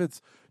 or if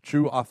it's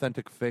true,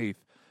 authentic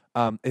faith.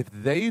 If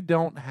they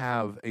don't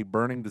have a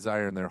burning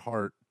desire in their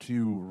heart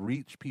to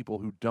reach people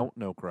who don't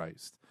know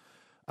Christ,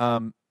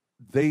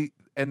 they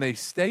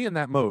stay in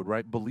that mode,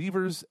 right?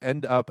 Believers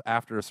end up,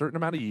 after a certain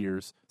amount of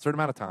years, certain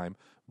amount of time,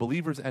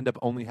 believers end up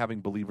only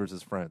having believers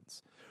as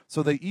friends.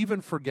 So they even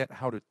forget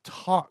how to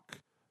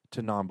talk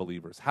to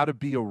non-believers, how to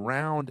be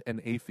around an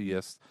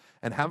atheist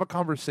and have a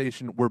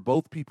conversation where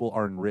both people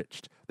are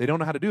enriched. They don't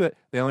know how to do it.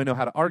 They only know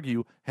how to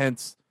argue,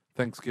 hence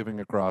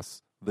Thanksgiving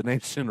across the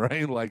nation,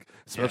 right?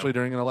 Especially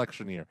during an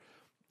election year.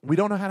 We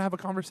don't know how to have a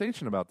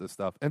conversation about this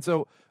stuff. And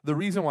so the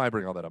reason why I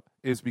bring all that up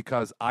is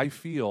because I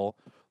feel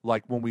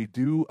like when we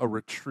do a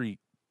retreat,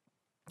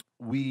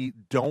 we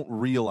don't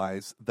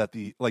realize that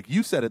like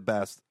you said it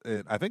best,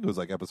 I think it was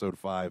episode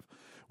 5,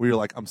 where you're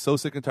like, I'm so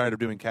sick and tired of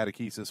doing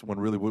catechesis, when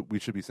really what we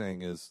should be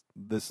saying is,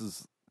 this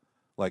is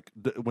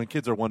when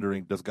kids are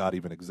wondering, does God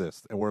even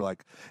exist? And we're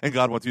like, and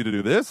God wants you to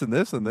do this and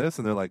this and this.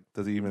 And they're like,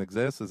 does he even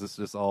exist? Is this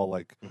just all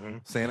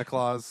Santa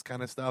Claus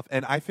kind of stuff?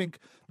 And I think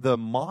the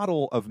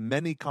model of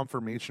many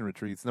confirmation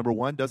retreats, number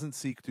one, doesn't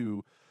seek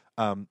to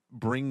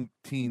bring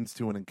teens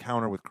to an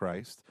encounter with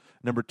Christ.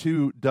 Number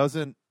two,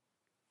 doesn't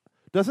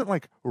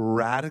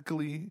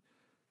radically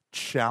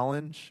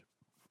challenge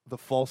the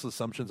false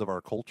assumptions of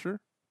our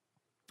culture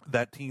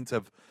that teens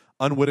have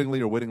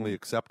unwittingly or wittingly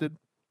accepted.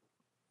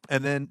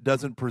 And then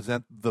doesn't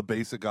present the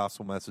basic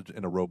gospel message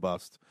in a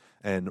robust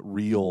and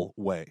real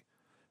way.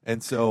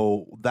 And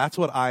so that's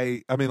what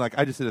I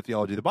just did a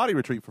Theology of the Body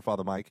retreat for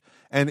Father Mike,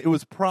 and it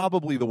was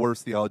probably the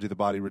worst Theology of the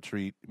Body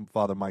retreat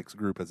Father Mike's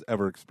group has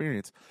ever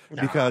experienced,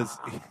 because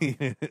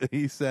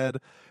he said,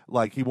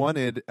 he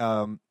wanted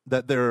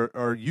that there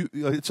are,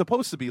 it's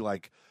supposed to be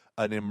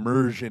an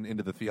immersion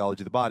into the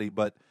theology of the body,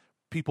 but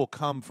people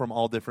come from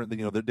all different,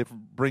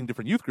 bring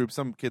different youth groups.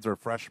 Some kids are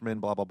freshmen,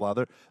 blah, blah, blah.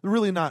 They're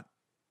really not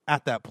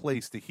at that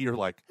place to hear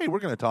hey, we're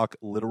going to talk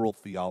literal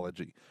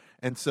theology.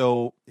 And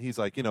so he's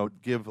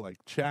give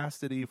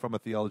chastity from a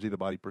theology of the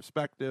body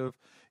perspective,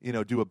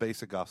 do a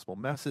basic gospel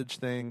message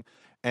thing.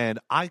 And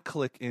I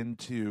click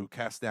into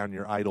cast down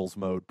your idols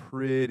mode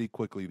pretty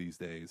quickly these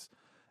days.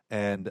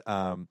 And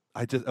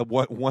I just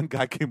one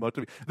guy came up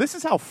to me. This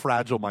is how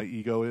fragile my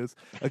ego is.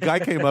 A guy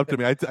came up to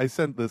me. I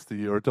sent this to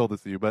you or told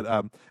this to you, but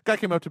a guy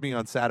came up to me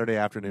on Saturday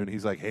afternoon.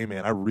 He's like, "Hey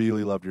man, I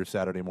really loved your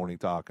Saturday morning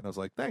talk." And I was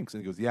like, "Thanks."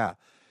 And he goes, "Yeah,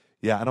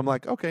 yeah." And I'm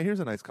like, "Okay, here's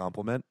a nice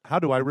compliment. How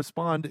do I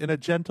respond in a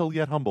gentle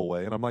yet humble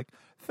way?" And I'm like,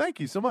 "Thank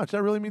you so much.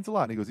 That really means a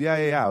lot." And he goes, "Yeah,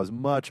 yeah, yeah. It was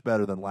much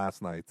better than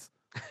last night's."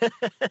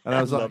 And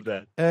I was Love like,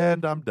 that.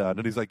 "And I'm done."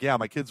 And he's like, "Yeah,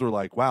 my kids were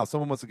like, wow,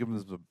 someone must have given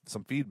them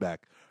some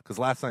feedback because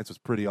last night's was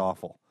pretty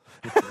awful."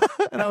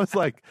 And I was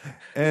like,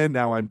 and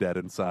now I'm dead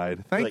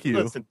inside. Thank Like, you.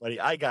 listen, buddy,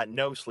 I got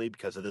no sleep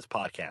because of this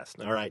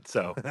podcast. All right,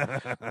 so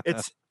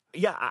it's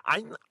yeah,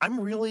 I'm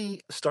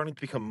really starting to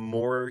become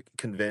more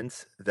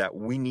convinced that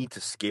we need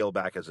to scale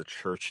back as a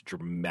church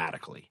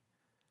dramatically,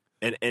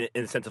 and in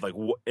the sense of like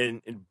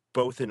in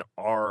both in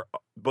our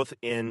both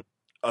in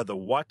the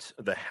what,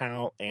 the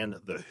how, and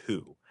the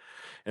who,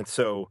 and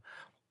so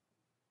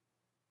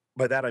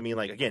by that I mean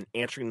like again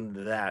answering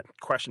that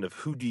question of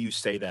who do you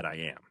say that I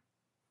am,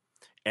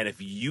 and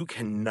if you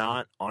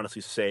cannot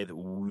honestly say that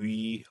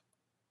we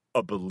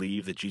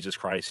believe that Jesus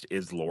Christ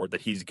is Lord, that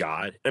He's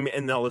God. I mean,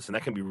 and now listen,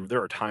 that can be.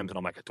 There are times when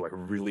I'm like, do I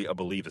really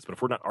believe this? But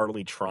if we're not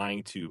ardently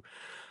trying to,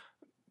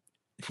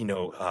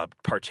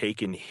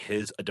 partake in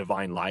His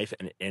divine life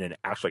and an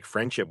actual like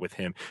friendship with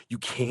Him, you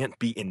can't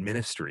be in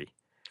ministry.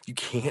 You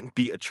can't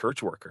be a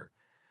church worker.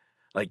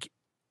 Like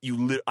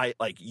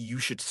you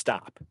should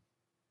stop.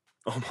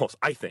 Almost,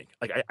 I think.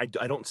 Like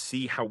I don't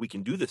see how we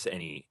can do this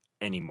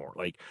anymore.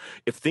 Like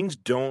if things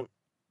don't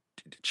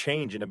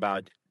change in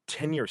about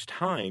 10 years'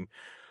 time,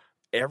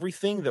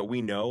 everything that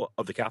we know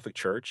of the Catholic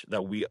Church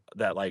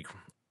that like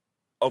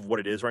of what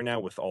it is right now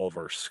with all of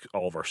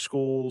our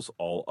schools,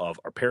 all of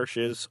our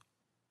parishes,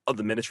 of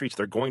the ministries,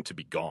 they're going to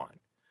be gone,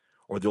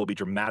 or they'll be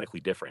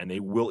dramatically different, and they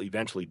will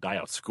eventually die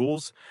out.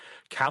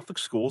 Catholic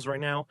schools right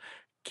now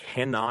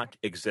cannot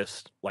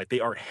exist. Like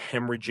they are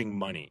hemorrhaging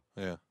money.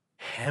 Yeah.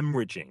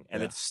 Hemorrhaging,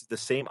 and Yeah. it's the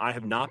same. I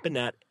have not been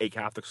at a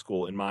Catholic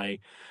school I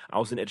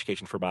was in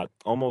education for about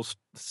almost,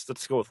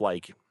 let's go with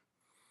like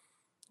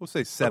We'll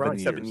say around 7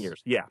 years. 7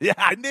 years. Yeah. Yeah,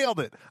 I nailed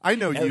it. I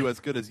know you as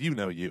good as you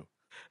know you.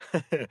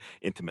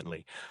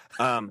 Intimately.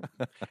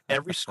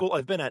 Every school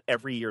I've been at,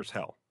 every year's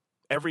hell.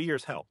 Every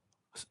year's hell.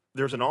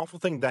 There's an awful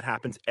thing that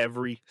happens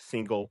every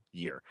single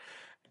year.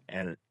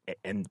 And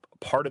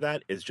part of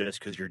that is just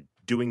because you're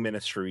doing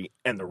ministry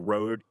and the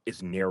road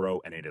is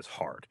narrow and it is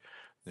hard.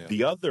 Yeah.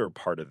 The other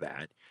part of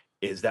that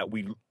is that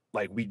we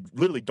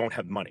literally don't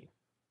have money.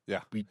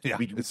 Yeah. We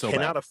It's so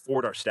cannot bad.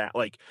 afford our staff.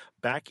 Like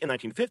back in the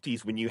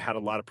 1950s, when you had a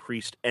lot of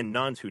priests and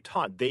nuns who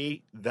taught,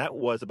 that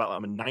was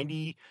about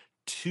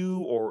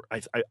 92 or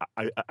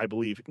I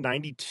believe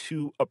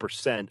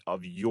 92%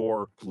 of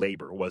your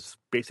labor was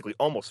basically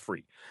almost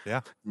free.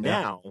 Yeah.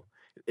 Now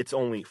it's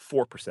only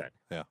 4%.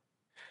 Yeah.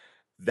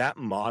 That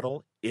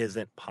model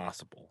isn't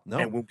possible. No.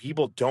 And when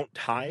people don't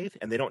tithe,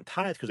 and they don't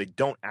tithe because they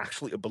don't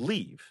actually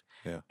believe,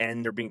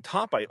 and they're being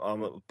taught by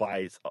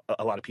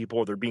a lot of people,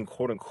 or they're being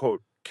quote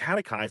unquote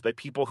catechized by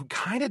people who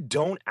kind of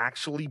don't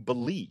actually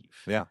believe.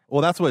 Yeah.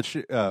 Well, that's what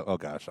oh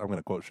gosh, I'm going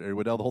to quote Sherry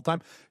Waddell the whole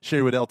time.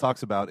 Sherry Waddell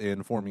talks about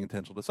in Forming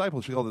Intentional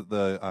Disciples. She called it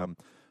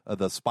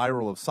the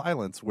spiral of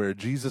silence, where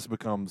Jesus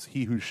becomes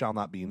he who shall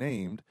not be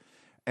named,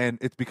 and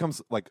it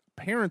becomes like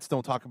parents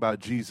don't talk about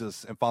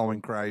Jesus and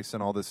following Christ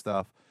and all this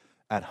stuff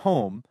at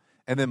home.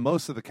 And then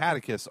most of the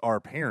catechists are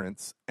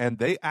parents, and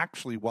they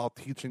actually, while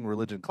teaching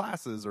religion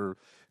classes or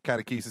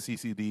catechesis,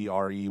 CCD,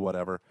 RE,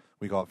 whatever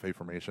we call it, faith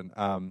formation,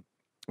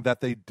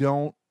 that they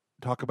don't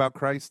talk about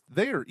Christ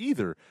there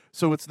either.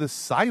 So it's this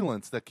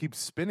silence that keeps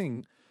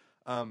spinning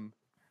out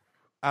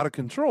of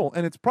control,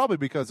 and it's probably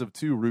because of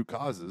two root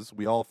causes.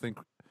 We all think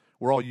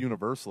we're all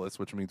universalists,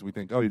 which means we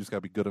think, oh, you just got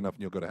to be good enough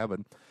and you'll go to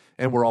heaven,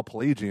 and we're all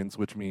Pelagians,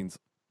 which means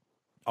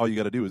all you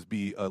got to do is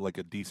be like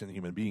a decent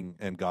human being,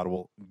 and God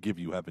will give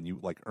you heaven. You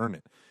like earn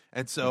it.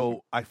 And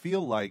so I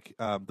feel like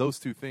those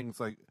two things,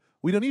 like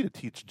we don't need to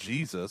teach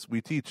Jesus. We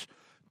teach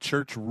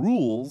church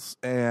rules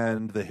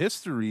and the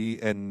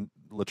history and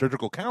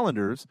liturgical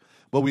calendars,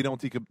 but we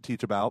don't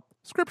teach about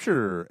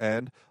scripture.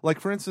 And like,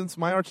 for instance,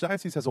 my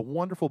archdiocese has a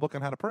wonderful book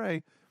on how to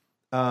pray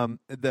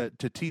that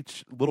to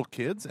teach little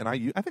kids, and I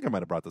think I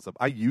might have brought this up.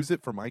 I use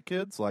it for my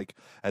kids. Like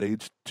at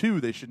age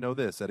 2, they should know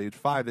this. At age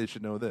 5, they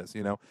should know this.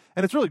 And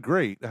it's really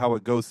great how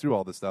it goes through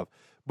all this stuff.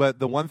 But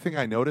the one thing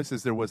I noticed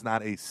is there was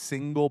not a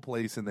single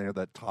place in there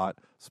that taught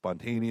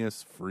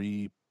spontaneous,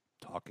 free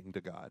talking to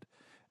God.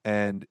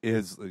 And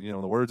is the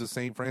words of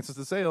Saint Francis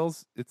de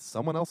Sales, it's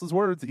someone else's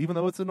words, even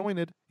though it's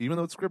anointed, even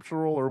though it's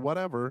scriptural or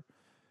whatever.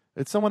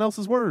 It's someone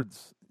else's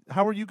words.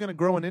 How are you going to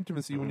grow in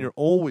intimacy when you're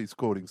always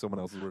quoting someone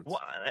else's words?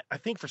 Well, I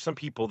think for some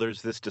people,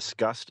 there's this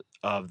disgust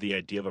of the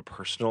idea of a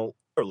personal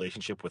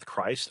relationship with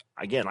Christ.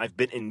 Again, I've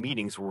been in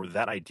meetings where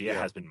that idea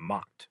has been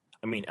mocked.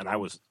 I mean, and I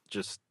was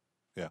just,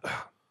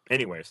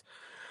 anyways.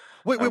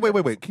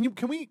 Wait. Can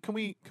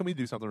we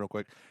do something real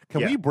quick?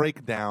 Can we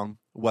break down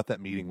what that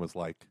meeting was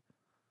like?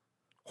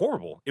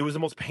 Horrible. It was the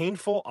most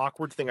painful,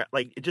 awkward thing.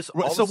 Like it just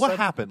Right, all so of a what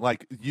sudden happened?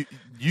 Like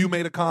you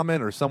made a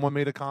comment, or someone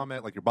made a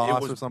comment, like your it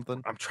boss was. or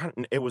something? I'm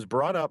trying. It was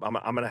brought up. I'm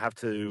going to have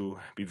to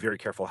be very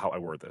careful how I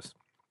word this.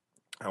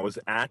 I was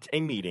at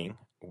a meeting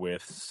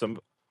with some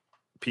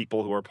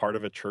people who are part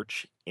of a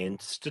church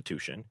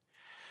institution,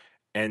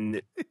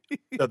 and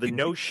the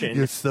notion.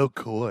 You're so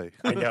coy.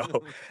 I know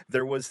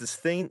there was this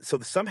thing. So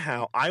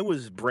somehow I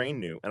was brand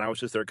new, and I was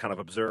just there, to kind of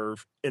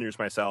observe, introduce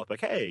myself, like,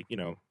 hey,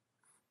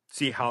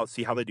 see how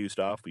they do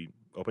stuff. We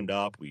opened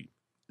up.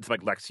 It's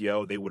like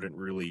Lexio. They wouldn't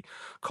really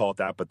call it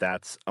that, but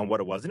that's what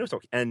it was. And it was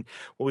okay. And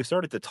when we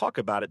started to talk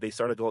about it, they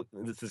started to.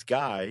 This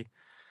guy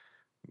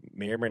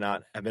may or may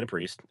not have been a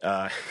priest.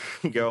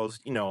 He goes,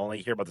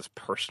 only hear about this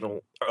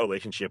personal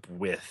relationship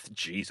with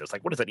Jesus.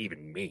 Like, what does that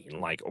even mean?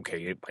 Like,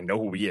 okay, I know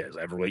who he is.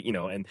 I really,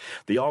 and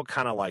they all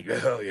kind of like,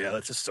 oh yeah,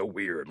 that's just so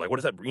weird. Like, what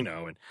does that,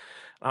 And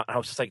I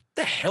was just like,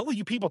 the hell are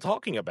you people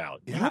talking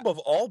about? You Yeah. above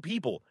all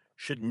people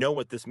should know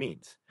what this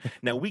means.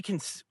 Now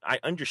I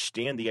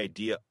understand the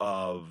idea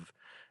of,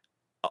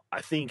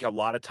 I think a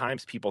lot of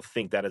times people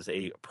think that is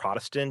a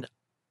Protestant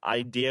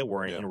idea,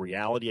 where in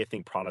reality, I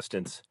think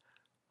Protestants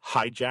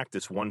hijack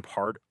this one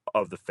part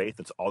of the faith.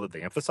 That's all that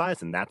they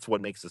emphasize, and that's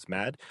what makes us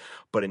mad.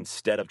 But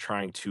instead of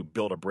trying to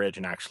build a bridge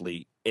and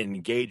actually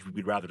engage,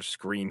 we'd rather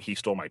scream, "He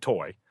stole my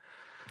toy."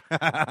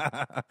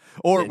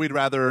 Or And- we'd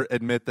rather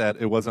admit that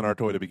it wasn't our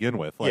toy to begin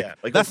with. Like, Yeah,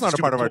 like, that's that's not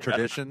a part of our stupid toy.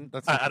 tradition.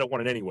 That's I don't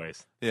want it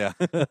anyways. yeah.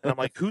 And I'm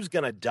like, who's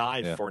gonna die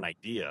Yeah. for an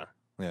idea?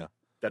 Yeah.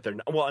 That they're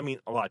not, well, I mean,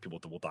 a lot of people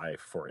will die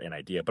for an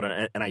idea, but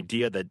an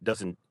idea that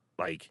doesn't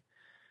like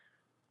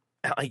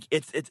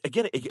it's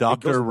again. It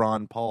Dr. goes,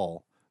 Ron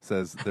Paul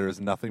says there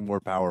is nothing more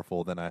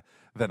powerful than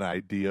an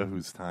idea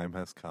whose time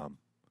has come.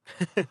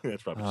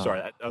 that's probably sorry.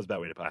 That was a bad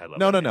way to put it.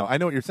 No. I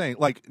know what you're saying.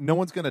 Like, no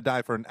one's going to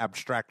die for an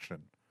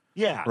abstraction.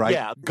 Yeah, Right?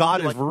 yeah.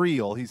 God Like, is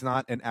real. He's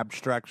not an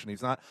abstraction.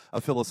 He's not a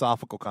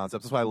philosophical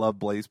concept. That's why I love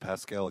Blaise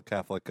Pascal, a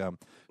Catholic,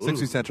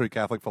 16th century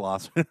Catholic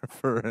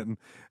philosopher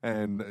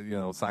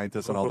and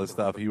scientist and all this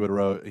stuff. He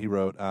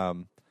wrote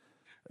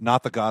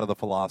not the God of the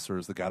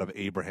philosophers, the God of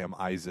Abraham,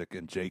 Isaac,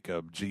 and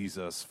Jacob,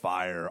 Jesus,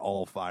 fire,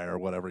 all fire,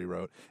 whatever he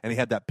wrote. And he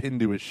had that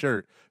pinned to his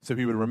shirt, so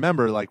he would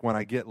remember, like, when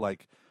I get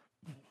like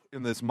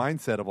in this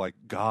mindset of like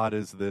God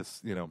is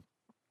this,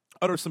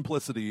 utter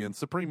simplicity and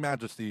supreme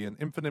majesty and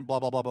infinite blah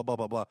blah blah blah blah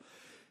blah blah.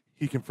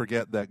 He can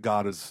forget that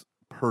God is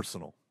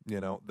personal,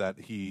 that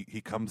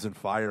he comes in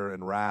fire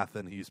and wrath,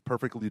 and he's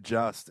perfectly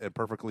just and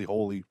perfectly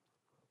holy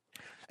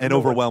and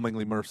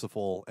overwhelmingly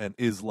merciful and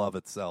is love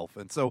itself.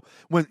 And so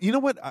when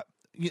a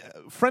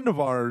friend of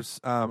ours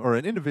or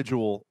an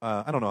individual,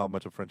 I don't know how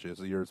much of a friend she is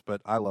of yours,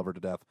 but I love her to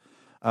death.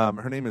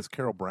 Her name is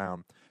Carol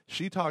Brown.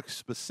 She talks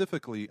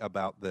specifically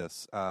about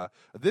this.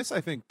 This,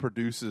 I think,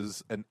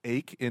 produces an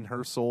ache in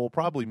her soul,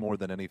 probably more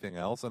than anything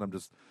else, and I'm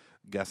just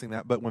guessing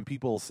that. But when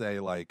people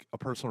say, like, a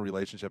personal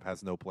relationship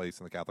has no place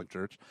in the Catholic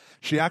Church,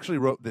 she actually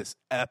wrote this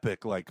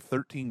epic, like,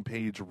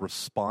 13-page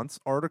response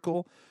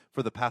article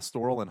for the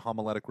Pastoral and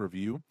Homiletic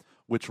Review,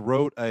 which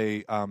wrote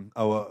a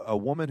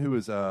woman who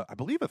is, I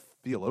believe, a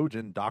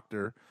theologian,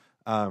 doctor,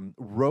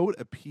 wrote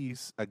a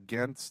piece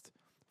against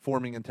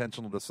forming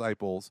intentional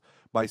disciples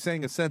by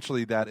saying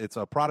essentially that it's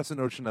a Protestant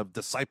notion of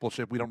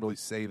discipleship. We don't really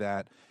say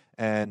that.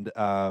 And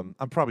I'm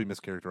probably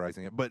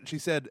mischaracterizing it, but she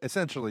said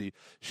essentially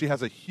she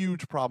has a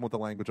huge problem with the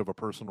language of a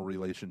personal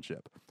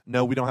relationship.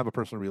 No, we don't have a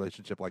personal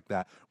relationship like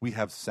that. We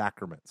have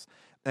sacraments.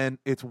 And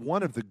it's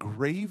one of the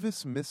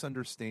gravest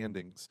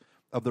misunderstandings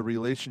of the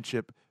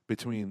relationship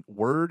between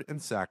word and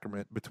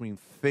sacrament, between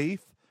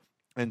faith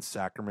and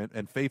sacrament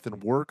and faith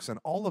and works and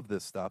all of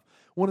this stuff.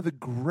 One of the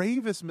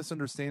gravest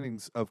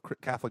misunderstandings of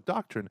Catholic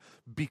doctrine,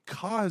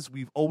 because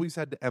we've always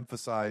had to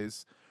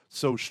emphasize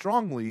so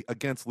strongly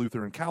against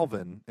Luther and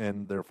Calvin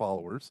and their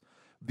followers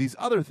these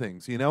other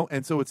things,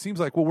 And so it seems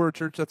like, well, we're a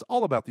church that's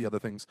all about the other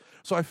things.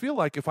 So I feel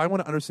like if I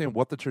want to understand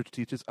what the church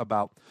teaches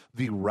about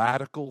the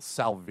radical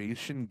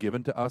salvation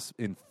given to us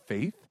in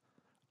faith,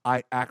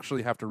 I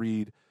actually have to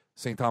read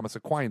St. Thomas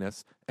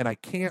Aquinas, and I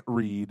can't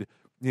read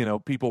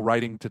people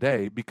writing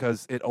today,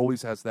 because it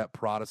always has that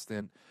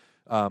Protestant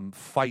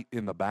fight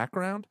in the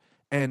background.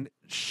 And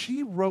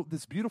she wrote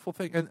this beautiful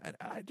thing, and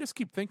I just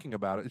keep thinking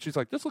about it. And she's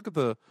like, just look at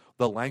the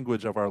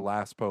language of our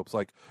last popes.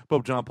 Like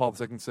Pope John Paul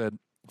II said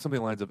something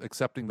along the lines of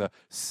accepting the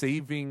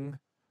saving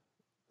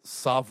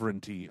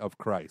sovereignty of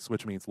Christ,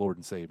 which means Lord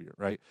and Savior,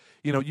 right?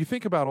 You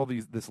think about all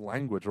this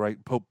language,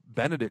 right? Pope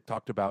Benedict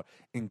talked about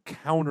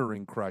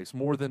encountering Christ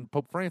more than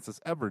Pope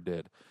Francis ever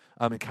did,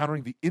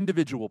 encountering the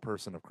individual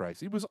person of Christ.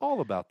 He was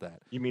all about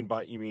that. You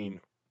mean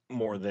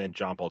more than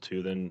John Paul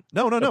II? Than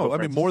No. Pope I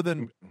mean more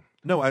than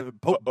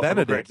Pope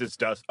Benedict. Francis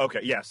does. Okay,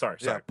 yeah. Sorry.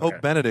 Pope okay.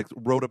 Benedict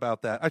wrote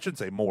about that. I shouldn't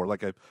say more,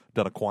 like I've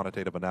done a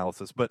quantitative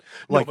analysis, but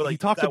No, he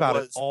talked about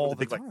it all the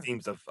big time. like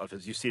themes of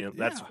his. You see,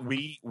 that's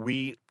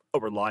we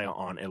rely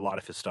on a lot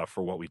of his stuff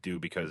for what we do,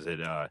 because it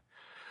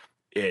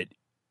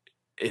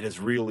has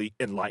really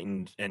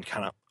enlightened and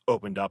kind of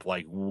opened up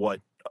like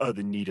what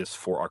the need is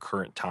for our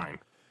current time.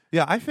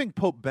 Yeah, I think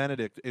Pope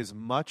Benedict is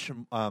much.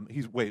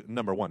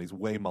 Number one, he's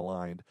way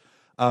maligned.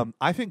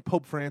 I think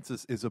Pope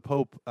Francis is a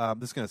pope.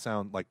 This is going to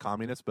sound like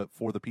communist, but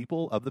for the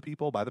people, of the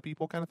people, by the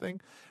people, kind of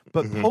thing.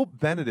 But Mhm. Pope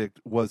Benedict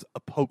was a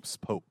pope's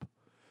pope,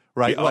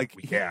 right? Yeah,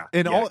 Like in yeah.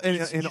 in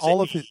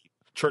all of his.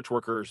 Church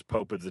workers,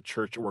 Pope, if the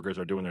church workers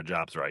are doing their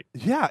jobs right.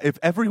 Yeah, if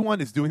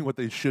everyone is doing what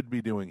they should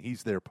be doing,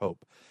 he's their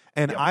pope.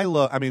 And Yep.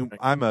 I mean,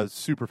 I'm a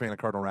super fan of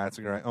Cardinal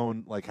Ratzinger. I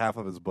own like half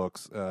of his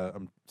books.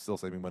 I'm still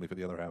saving money for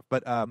the other half.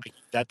 But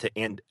That to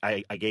and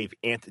I gave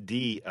Aunt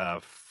D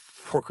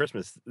for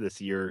Christmas this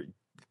year,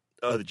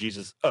 the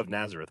Jesus of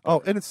Nazareth oh,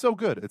 book. and it's so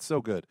good. It's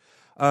so good.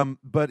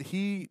 But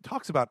he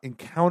talks about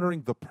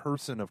encountering the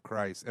person of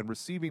Christ and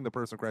receiving the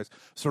person of Christ,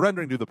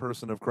 surrendering to the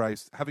person of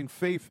Christ, having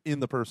faith in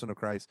the person of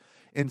Christ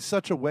in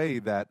such a way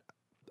that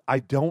I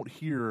don't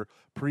hear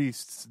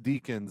priests,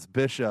 deacons,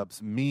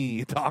 bishops,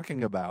 me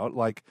talking about.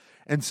 Like,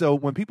 and so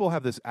when people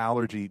have this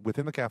allergy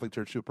within the Catholic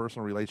Church to a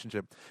personal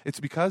relationship, it's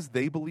because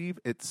they believe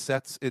it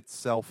sets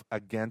itself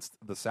against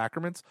the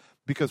sacraments,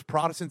 because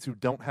Protestants who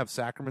don't have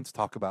sacraments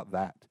talk about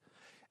that.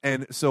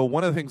 And so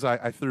one of the things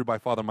I threw by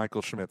Father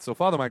Michael Schmitz. So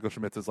Father Michael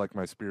Schmitz is like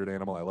my spirit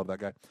animal. I love that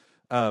guy.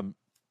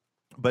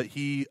 But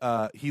he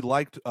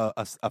liked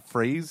a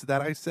phrase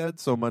that I said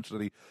so much that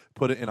he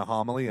put it in a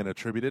homily and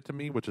attributed it to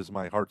me, which is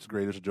my heart's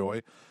greatest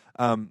joy.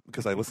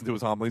 Because I listened to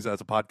his homilies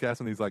as a podcast,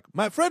 and he's like,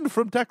 "My friend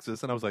from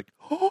Texas," and I was like,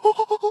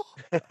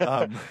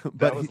 That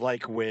but was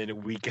like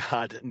when we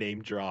got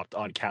name dropped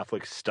on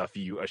Catholic stuff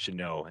you should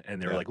know, and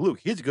they were Yeah. like, "Luke,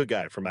 he's a good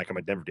guy from back in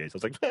my Denver days." I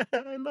was like,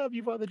 "I love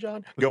you, Father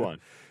John." Go on.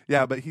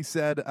 yeah, but he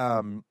said,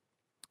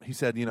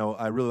 you know,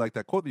 I really like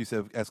that quote that you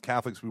said. As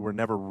Catholics, we were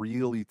never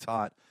really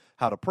taught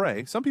how to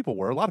pray. Some people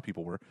were, a lot of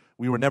people were.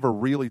 We were never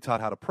really taught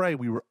how to pray.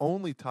 We were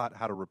only taught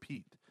how to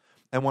repeat.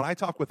 And when I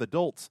talk with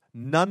adults,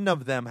 none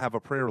of them have a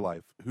prayer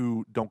life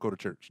who don't go to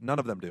church. None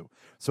of them do.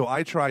 So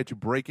I try to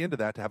break into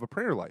that to have a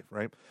prayer life,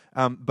 right?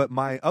 But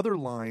my other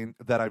line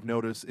that I've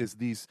noticed is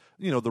these,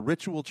 you know, the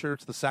ritual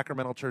church, the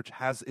sacramental church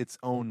has its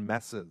own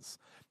messes.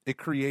 It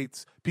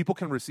creates, people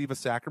can receive a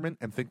sacrament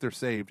and think they're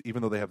saved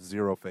even though they have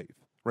zero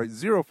faith, right?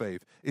 Zero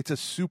faith. It's a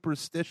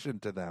superstition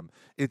to them.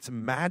 It's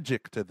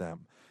magic to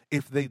them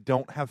if they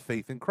don't have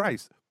faith in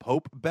Christ.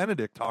 Pope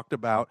Benedict talked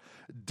about,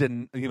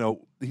 you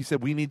know, he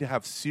said we need to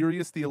have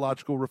serious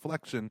theological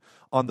reflection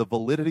on the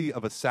validity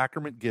of a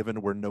sacrament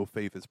given where no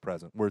faith is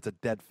present, where it's a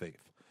dead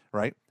faith,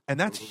 right? And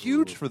that's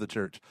huge for the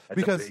church. That's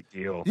because a big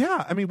deal.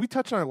 yeah, I mean, we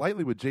touched on it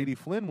lightly with J.D.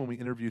 Flynn when we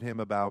interviewed him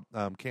about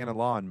canon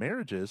law and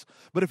marriages.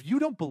 But if you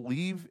don't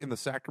believe in the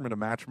sacrament of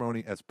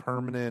matrimony as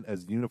permanent,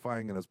 as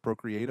unifying, and as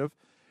procreative,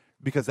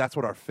 because that's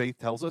what our faith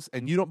tells us,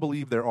 and you don't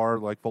believe there are,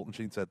 like Fulton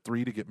Sheen said,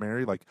 3 to get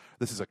married, like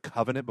this is a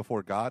covenant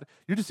before God,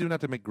 you're just doing that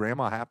to make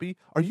grandma happy,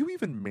 are you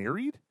even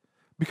married?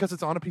 Because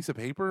it's on a piece of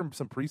paper and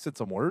some priest said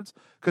some words?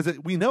 Because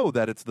we know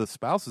that it's the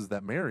spouses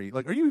that marry.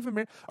 Like, are you even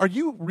married? Are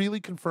you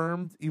really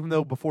confirmed, even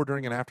though before,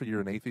 during, and after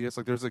you're an atheist?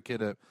 Like, there's a kid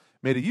that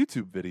made a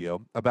YouTube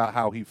video about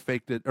how he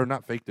faked it, or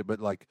not faked it, but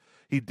like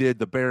he did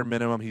the bare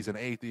minimum. He's an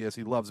atheist.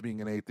 He loves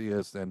being an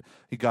atheist, and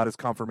he got his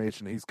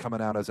confirmation. He's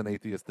coming out as an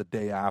atheist the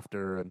day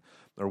after, and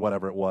or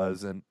whatever it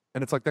was. And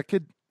it's like, that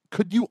kid,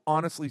 could you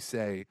honestly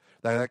say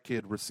that that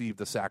kid received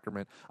the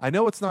sacrament? I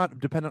know it's not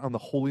dependent on the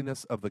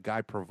holiness of the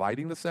guy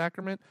providing the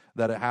sacrament,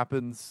 that it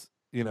happens,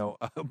 you know,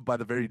 by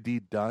the very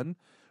deed done.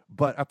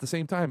 But at the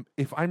same time,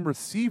 if I'm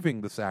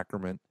receiving the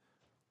sacrament,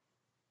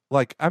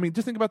 like, I mean,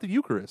 just think about the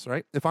Eucharist,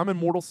 right? If I'm in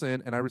mortal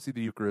sin and I receive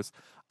the Eucharist,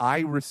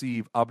 I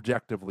receive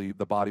objectively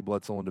the body,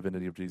 blood, soul, and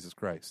divinity of Jesus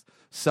Christ.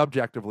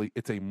 Subjectively,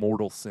 it's a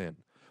mortal sin.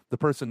 The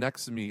person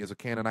next to me is a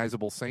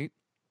canonizable saint.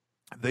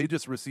 They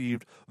just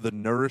received the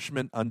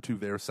nourishment unto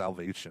their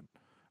salvation,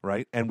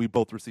 right? And we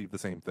both received the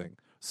same thing.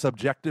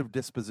 Subjective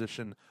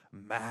disposition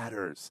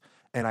matters.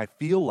 And I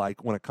feel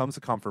like when it comes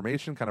to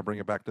confirmation, kind of bring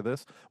it back to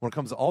this, when it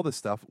comes to all this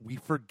stuff, we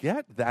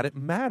forget that it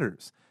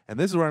matters. And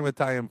this is where I'm going to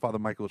tie in Father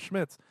Michael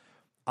Schmitz.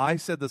 I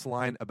said this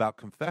line about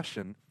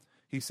confession.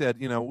 He said,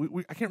 you know,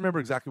 I can't remember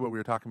exactly what we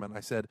were talking about. And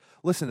I said,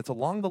 listen, it's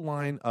along the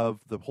line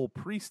of the whole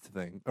priest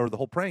thing, or the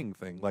whole praying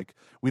thing. Like,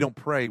 we don't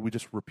pray, we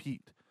just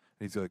repeat.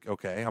 He's like,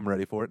 okay, I'm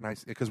ready for it.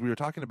 And because we were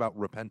talking about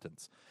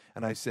repentance.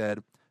 And I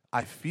said,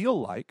 I feel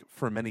like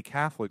for many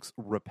Catholics,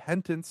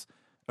 repentance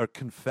or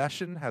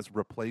confession has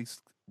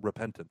replaced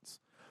repentance.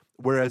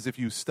 Whereas if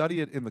you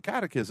study it in the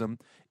catechism,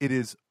 it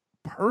is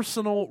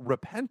personal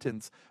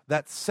repentance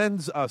that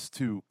sends us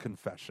to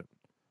confession.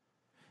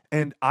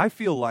 And I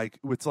feel like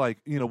it's like,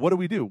 you know, what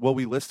do? Well,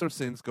 we list our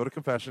sins, go to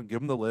confession,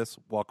 give them the list,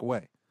 walk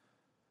away.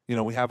 You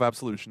know, we have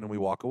absolution and we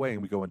walk away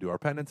and we go and do our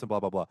penance and blah,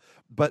 blah, blah.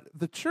 But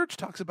the church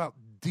talks about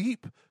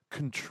deep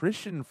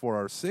contrition for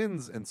our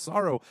sins and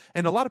sorrow.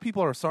 And a lot of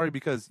people are sorry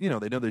because, you know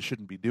they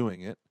shouldn't be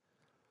doing it.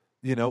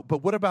 You know,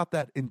 but what about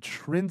that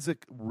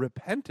intrinsic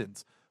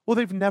repentance? Well,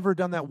 they've never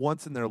done that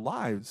once in their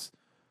lives,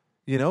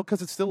 you know,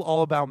 because it's still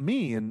all about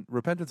me. And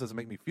repentance doesn't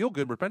make me feel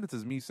good. Repentance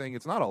is me saying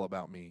it's not all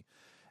about me.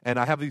 And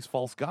I have these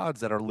false gods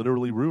that are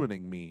literally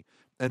ruining me.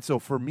 And so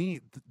for me,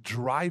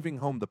 driving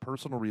home the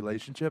personal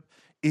relationship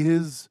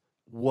is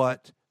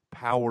what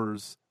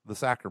powers the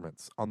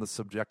sacraments on the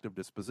subjective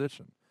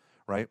disposition,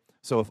 right?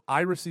 So if I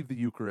receive the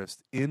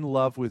Eucharist in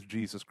love with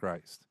Jesus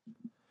Christ,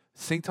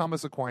 St.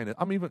 Thomas Aquinas,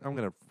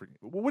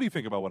 what do you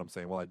think about what I'm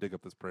saying while I dig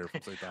up this prayer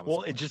from St. Thomas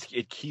Well,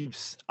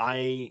 Aquinas?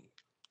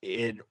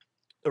 it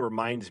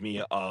reminds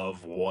me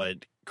of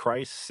what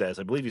Christ says.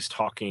 I believe he's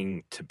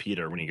talking to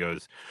Peter when he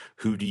goes,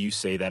 "Who do you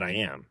say that I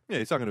am?" Yeah,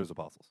 he's talking to his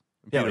apostles.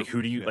 And Yeah, Peter- like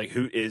who do you yeah. like?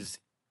 Who is?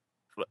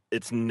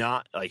 It's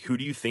not like who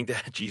do you think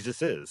that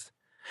Jesus is?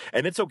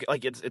 And it's okay.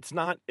 Like it's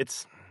not.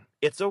 It's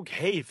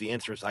okay if the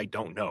answer is I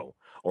don't know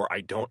or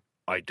I don't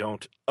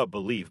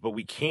believe. But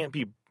we can't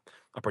be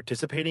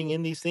participating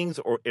in these things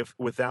or if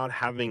without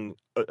having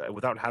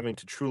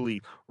to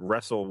truly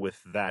wrestle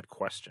with that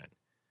question.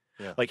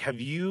 Yeah. Like,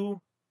 have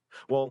you?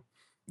 Well,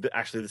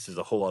 actually, this is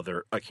a whole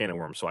other can of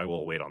worms, so I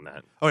will wait on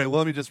that. Okay, well,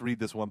 let me just read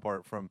this one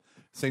part from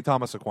St.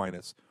 Thomas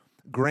Aquinas.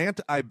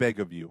 Grant, I beg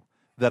of you,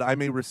 that I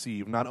may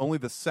receive not only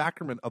the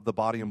sacrament of the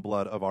body and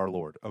blood of our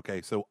Lord,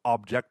 okay, so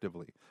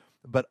objectively,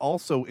 but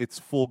also its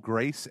full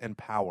grace and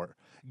power.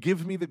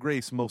 Give me the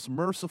grace, most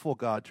merciful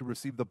God, to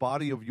receive the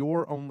body of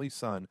your only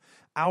Son,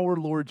 our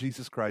Lord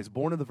Jesus Christ,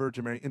 born of the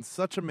Virgin Mary, in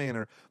such a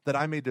manner that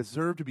I may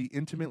deserve to be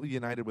intimately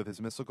united with his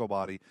mystical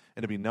body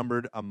and to be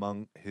numbered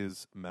among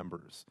his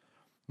members.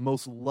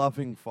 Most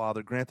loving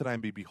Father, grant that I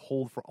may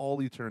behold for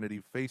all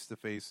eternity, face to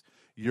face,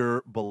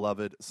 your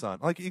beloved Son.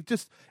 Like, it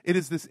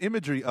is this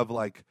imagery of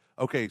like,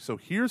 okay, so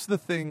here's the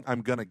thing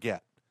I'm going to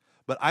get,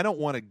 but I don't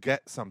want to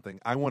get something.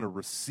 I want to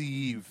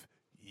receive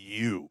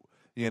you,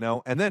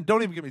 And then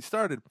don't even get me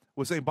started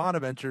with St.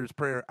 Bonaventure's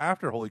prayer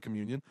after Holy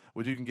Communion,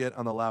 which you can get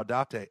on the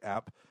Laudate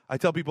app. I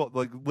tell people,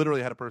 like,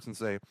 literally had a person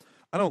say,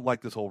 I don't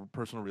like this whole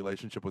personal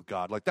relationship with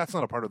God. Like, that's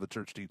not a part of the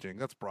church teaching.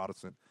 That's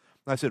Protestant.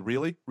 And I said,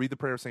 really? Read the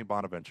prayer of St.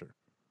 Bonaventure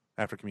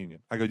after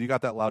communion. I go, you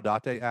got that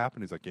Laudate app?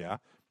 And he's like, yeah.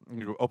 And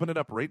you go, open it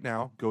up right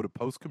now, go to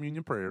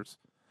post-communion prayers,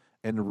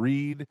 and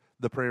read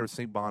the prayer of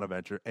St.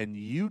 Bonaventure, and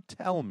you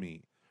tell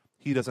me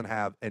he doesn't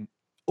have an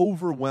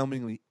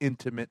overwhelmingly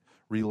intimate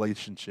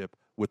relationship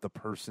with the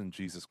person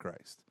Jesus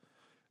Christ.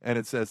 And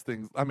it says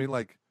things,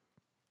 like,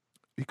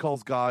 he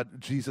calls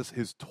God, Jesus,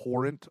 his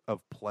torrent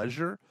of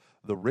pleasure,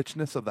 the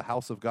richness of the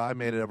house of God.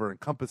 May it ever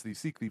encompass thee,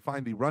 seek thee,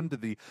 find thee, run to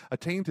thee,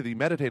 attain to thee,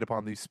 meditate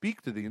upon thee,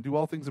 speak to thee, and do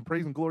all things in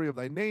praise and glory of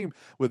thy name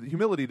with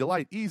humility,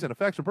 delight, ease, and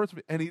affection.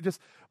 And he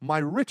just, my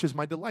riches,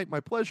 my delight,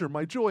 my pleasure,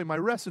 my joy, my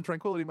rest and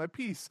tranquility, my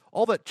peace,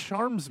 all that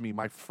charms me,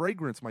 my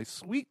fragrance, my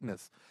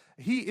sweetness.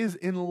 He is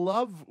in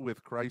love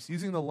with Christ,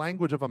 using the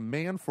language of a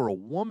man for a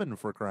woman,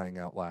 for crying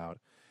out loud.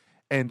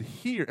 And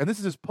this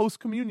is his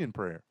post-communion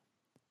prayer.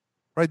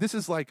 Right, this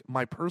is like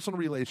my personal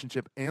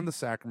relationship and the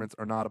sacraments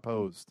are not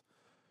opposed.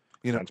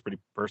 Sounds pretty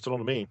personal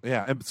to me.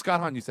 Yeah, and Scott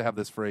Hahn used to have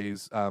this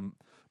phrase: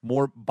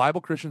 "More Bible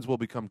Christians will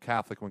become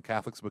Catholic when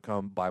Catholics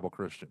become Bible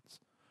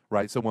Christians."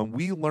 Right. So when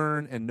we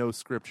learn and know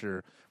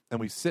Scripture, and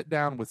we sit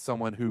down with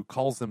someone who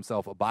calls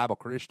themselves a Bible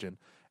Christian,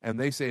 and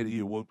they say to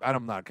you, "Well,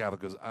 I'm not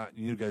Catholic because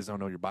you guys don't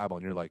know your Bible,"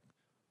 and you're like,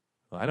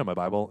 well, "I know my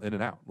Bible in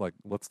and out. Like,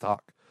 let's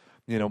talk."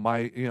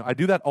 I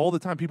do that all the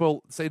time.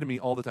 People say to me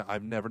all the time,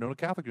 I've never known a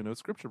Catholic who knows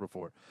Scripture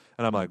before.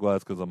 And I'm like, well,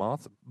 that's because I'm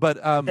awesome.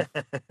 But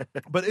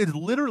but it's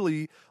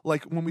literally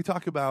like when we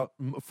talk about,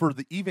 for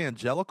the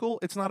evangelical,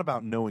 it's not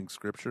about knowing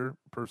Scripture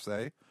per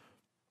se.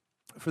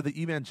 For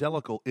the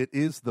evangelical, it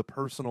is the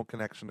personal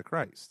connection to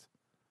Christ.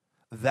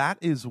 That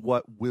is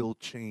what will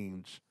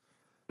change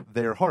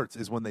their hearts,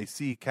 is when they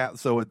see,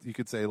 so you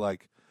could say,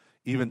 like,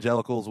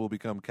 evangelicals will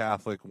become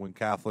Catholic when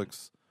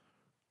Catholics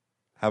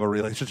have a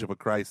relationship with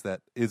Christ that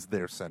is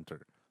their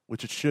center,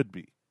 which it should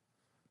be.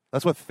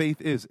 That's what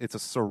faith is. It's a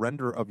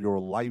surrender of your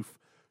life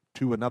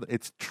to another.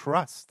 It's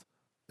trust.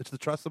 It's the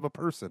trust of a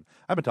person.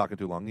 I've been talking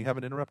too long. You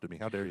haven't interrupted me.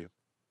 How dare you?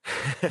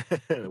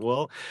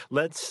 Well,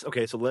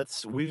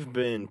 we've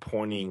been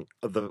pointing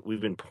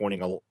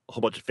a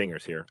whole bunch of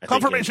fingers here.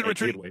 Confirmation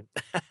retreat.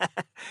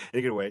 In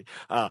a good way.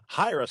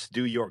 Hire us to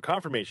do your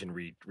confirmation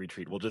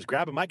retreat. We'll just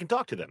grab a mic and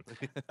talk to them.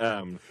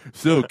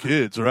 So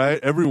kids, right?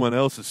 Everyone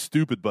else is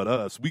stupid but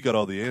us. We got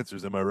all the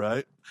answers. Am I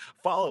right?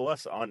 Follow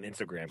us on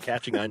Instagram,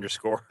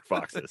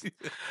 catching_foxes.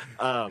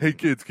 Hey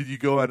kids, could you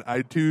go on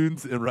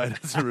iTunes and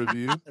write us a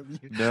review?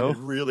 No?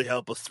 It'd really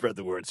help us spread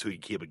the word so we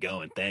can keep it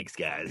going. Thanks,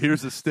 guys.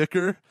 Here's a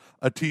sticker,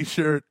 a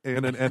t-shirt,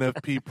 and an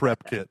NFP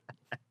prep kit.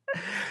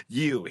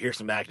 Here's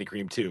some acne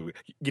cream too.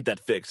 Get that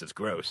fixed. It's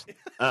gross.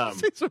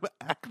 Some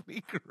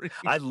acne cream.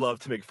 I love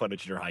to make fun of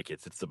junior high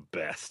kids. It's the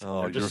best.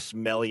 Oh, They're just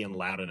smelly and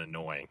loud and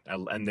annoying. I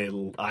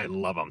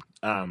love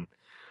them.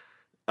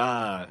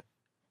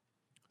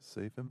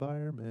 Safe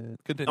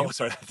environment. Continue. Oh,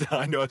 sorry.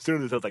 I know. As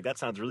soon as I was like, that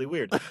sounds really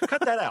weird.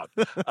 Cut that out.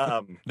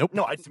 Nope.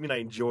 No, I just mean I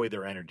enjoy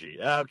their energy.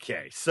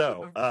 Okay,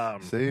 so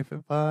safe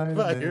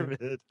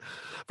environment.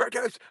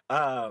 Virtues.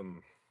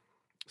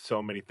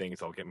 So many things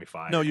that'll get me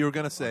fired. No, you were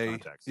gonna say.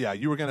 Yeah,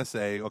 you were gonna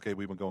say. Okay,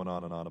 we've been going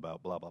on and on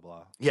about blah blah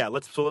blah. Yeah,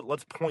 let's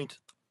point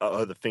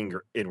the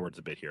finger inwards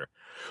a bit here.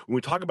 When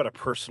we talk about a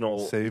personal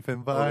safe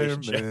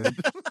environment.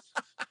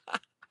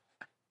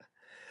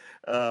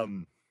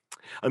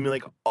 I mean,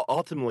 like,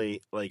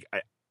 ultimately, like,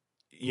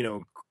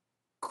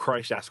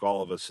 Christ asked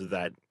all of us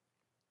that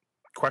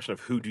question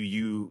of who do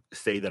you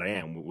say that I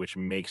am, which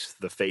makes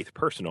the faith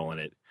personal, and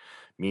it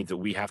means that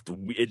we have to.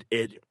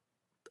 It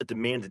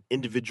demands an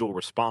individual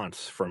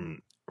response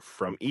from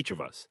each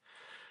of us.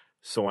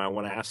 So I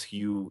want to ask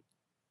you.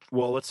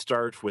 Well, let's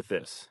start with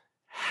this.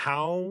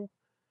 How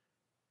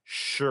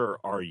sure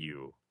are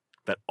you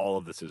that all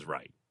of this is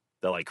right?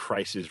 That like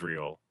Christ is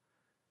real?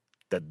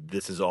 That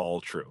this is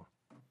all true?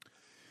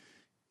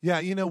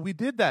 Yeah, we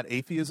did that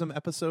atheism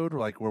episode,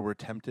 like where we're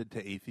tempted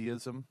to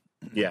atheism.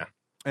 Yeah.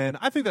 And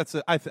I think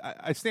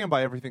I stand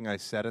by everything I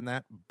said in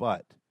that,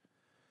 but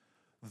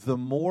the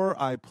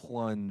more I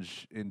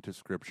plunge into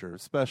Scripture,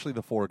 especially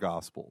the four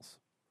Gospels,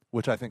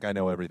 which I think I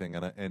know everything,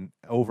 and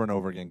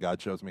over again, God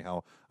shows me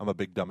how I'm a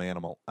big dumb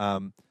animal.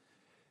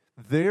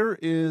 There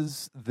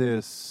is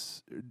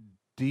this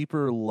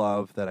deeper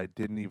love that I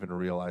didn't even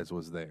realize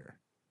was there,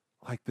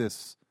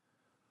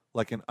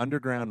 like an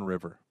underground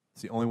river.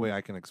 It's the only way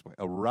I can explain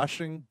a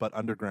rushing but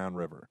underground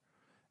river,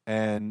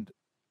 and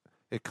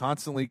it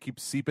constantly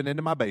keeps seeping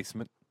into my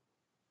basement.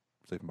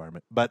 Safe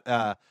environment, but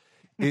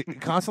it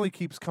constantly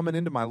keeps coming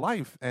into my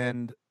life.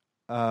 And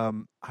I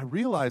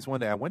realized one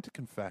day I went to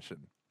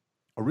confession,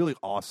 a really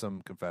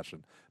awesome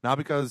confession, not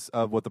because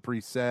of what the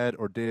priest said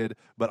or did,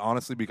 but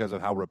honestly because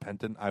of how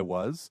repentant I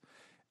was.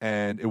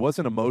 And it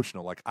wasn't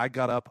emotional. Like I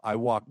got up, I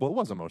walked. Well, it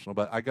was emotional,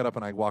 but I got up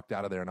and I walked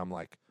out of there, and I'm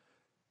like,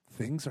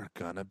 things are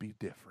gonna be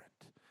different,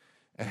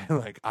 and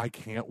like I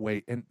can't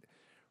wait. And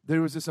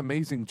there was this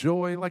amazing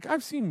joy. Like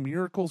I've seen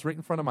miracles right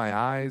in front of my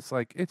eyes.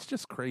 Like it's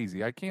just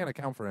crazy. I can't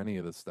account for any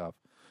of this stuff.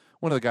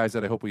 One of the guys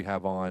that I hope we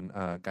have on,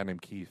 a guy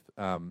named Keith,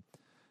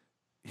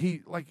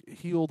 he like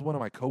healed one of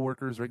my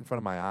coworkers right in front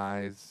of my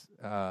eyes.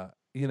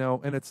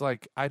 And it's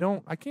like I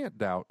can't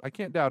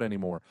doubt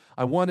anymore.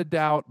 I want to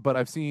doubt, but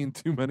I've seen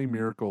too many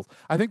miracles.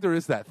 I think there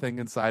is that thing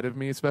inside of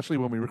me, especially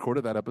when we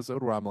recorded that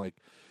episode where I'm like,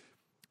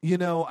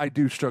 I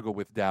do struggle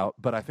with doubt,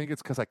 but I think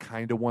it's because I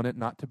kind of want it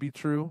not to be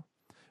true,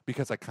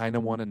 because I kind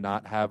of want to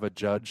not have a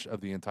judge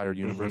of the entire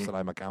universe that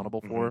I'm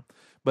accountable for.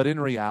 But in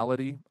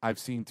reality, I've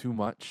seen too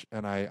much,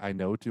 and I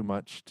know too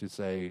much to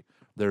say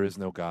there is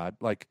no God.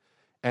 Like,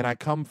 and I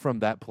come from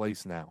that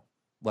place now.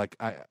 Like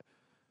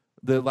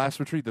the last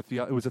retreat,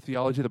 it was a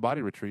theology of the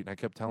body retreat, and I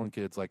kept telling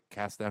kids like,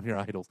 cast down your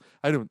idols.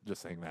 I don't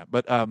just saying that,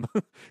 but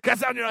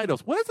cast down your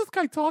idols. What is this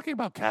guy talking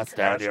about? Cast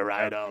down your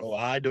idols. Oh,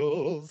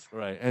 idols.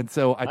 Right, and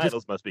so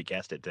idols must be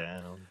casted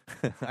down.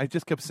 I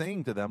just kept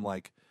saying to them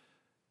like,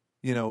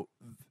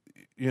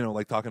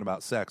 like talking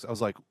about sex. I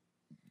was like,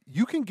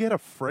 you can get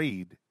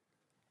afraid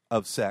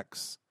of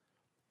sex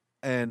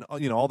and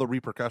all the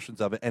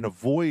repercussions of it and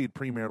avoid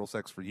premarital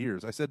sex for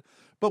years. I said,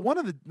 but one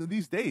of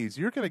these days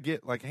you're going to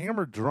get like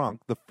hammered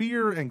drunk. The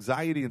fear,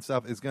 anxiety, and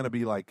stuff is going to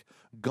be like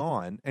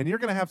gone, and you're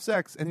going to have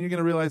sex, and you're going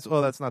to realize,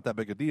 oh, that's not that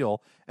big a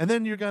deal. And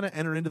then you're going to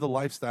enter into the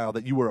lifestyle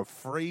that you were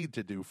afraid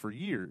to do for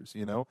years.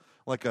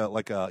 Like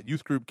a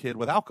youth group kid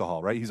with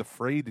alcohol, right? He's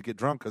afraid to get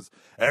drunk because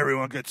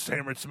everyone gets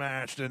hammered,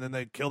 smashed, and then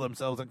they kill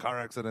themselves in car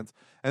accidents.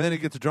 And then he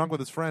gets drunk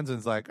with his friends, and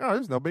it's like, oh,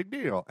 there's no big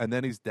deal. And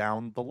then he's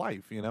down the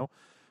life.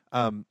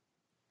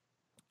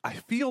 I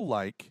feel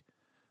like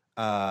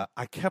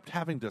I kept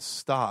having to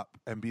stop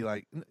and be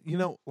like,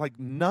 like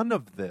none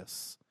of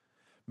this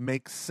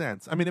makes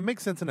sense. I mean, it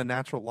makes sense in a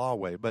natural law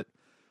way, but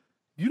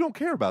you don't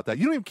care about that.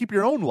 You don't even keep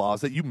your own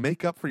laws that you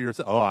make up for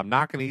yourself. Oh, I'm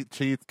not going to eat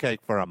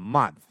cheesecake for a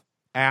month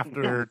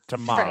after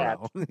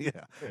tomorrow.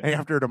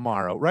 After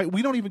tomorrow, right?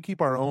 We don't even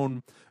keep our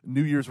own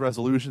New Year's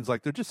resolutions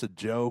like they're just a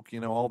joke,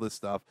 all this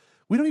stuff.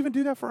 We don't even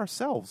do that for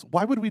ourselves.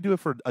 Why would we do it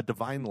for a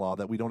divine law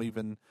that we don't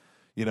even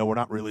we're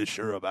not really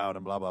sure about,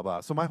 and blah, blah,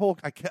 blah. So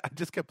I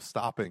just kept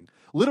stopping.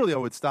 Literally, I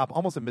would stop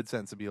almost in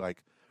mid-sentence and be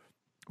like,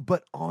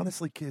 but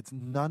honestly, kids,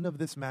 none of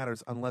this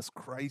matters unless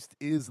Christ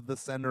is the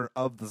center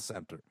of the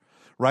center,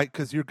 right?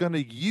 Because you're going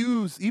to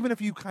use, even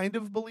if you kind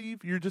of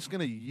believe, you're just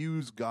going to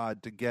use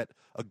God to get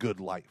a good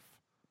life.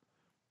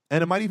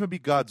 And it might even be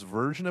God's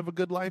version of a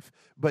good life,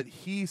 but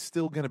he's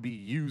still going to be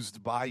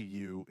used by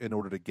you in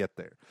order to get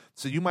there.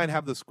 So you might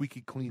have the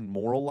squeaky clean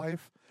moral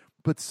life,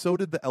 but so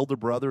did the elder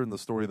brother in the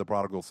story of the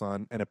prodigal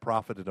son, and it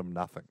profited him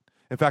nothing.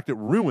 In fact, it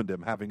ruined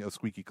him having a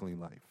squeaky clean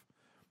life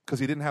because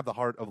he didn't have the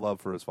heart of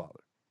love for his father,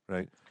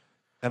 right?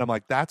 And I'm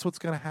like, that's what's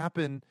going to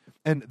happen.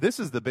 And this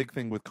is the big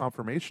thing with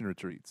confirmation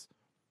retreats,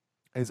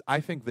 is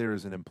I think there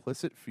is an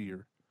implicit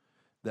fear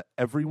that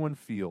everyone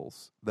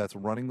feels that's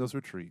running those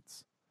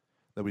retreats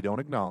that we don't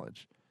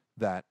acknowledge,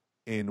 that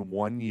in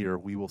 1 year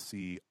we will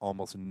see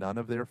almost none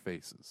of their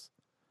faces.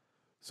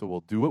 So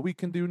we'll do what we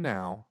can do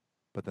now,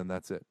 but then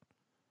that's it.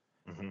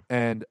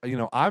 And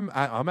I'm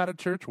at a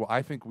church where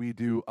I think we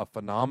do a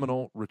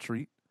phenomenal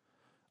retreat.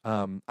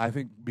 I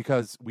think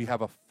because we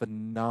have a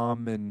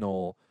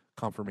phenomenal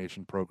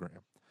confirmation program,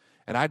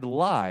 and I'd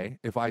lie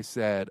if I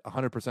said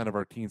 100% of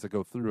our teens that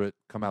go through it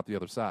come out the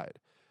other side.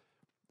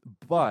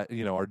 But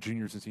our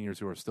juniors and seniors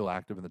who are still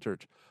active in the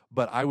church.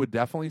 But I would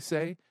definitely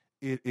say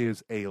it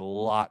is a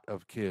lot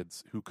of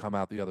kids who come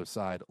out the other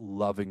side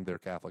loving their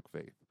Catholic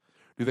faith.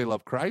 Do they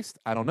love Christ?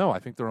 I don't know. I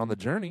think they're on the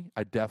journey.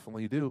 I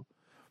definitely do.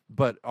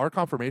 But our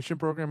confirmation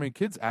program, I mean,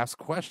 kids ask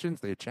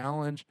questions, they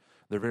challenge,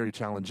 they're very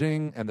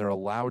challenging, and they're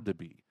allowed to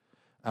be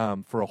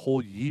for a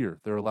whole year.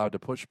 They're allowed to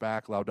push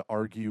back, allowed to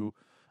argue,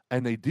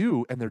 and they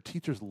do, and their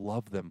teachers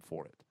love them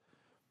for it.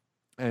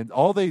 And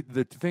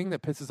the thing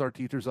that pisses our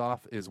teachers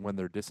off is when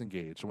they're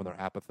disengaged, when they're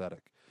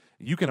apathetic.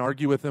 You can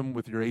argue with them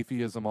with your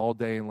atheism all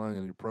day long,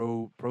 and you're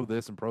pro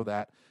this and pro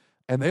that,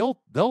 and they'll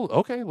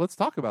okay, let's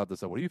talk about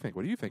this. What do you think?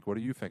 What do you think? What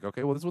do you think?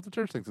 Okay, well, this is what the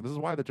church thinks, and this is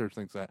why the church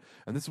thinks that,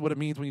 and this is what it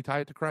means when you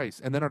tie it to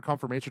Christ. And then our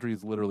confirmation tree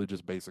is literally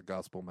just basic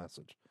gospel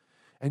message.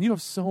 And you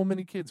have so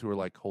many kids who are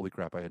like, "Holy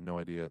crap! I had no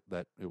idea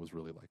that it was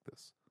really like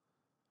this."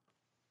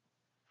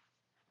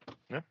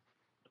 Yeah,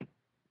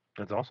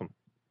 that's awesome.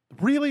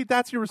 Really?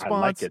 That's your response? I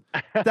like it.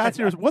 That's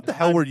yours. What the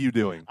hell were you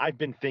doing? I've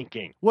been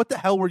thinking. What the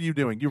hell were you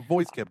doing? Your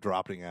voice kept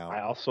dropping out.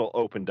 I also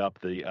opened up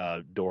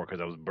the door because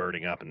I was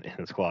burning up in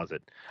this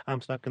closet. I'm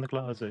stuck in the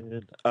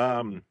closet.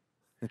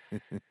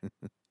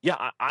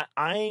 Yeah,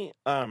 I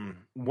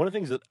one of the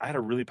things that I had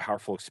a really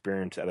powerful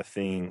experience at a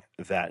thing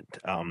that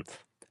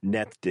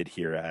Nets did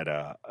here at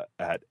a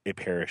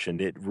parish, and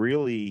it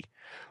really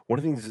one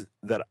of the things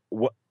that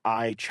what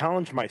I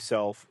challenged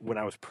myself when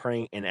I was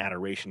praying in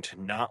adoration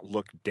to not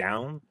look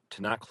down,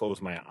 to not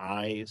close my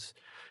eyes,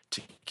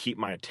 to keep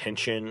my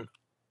attention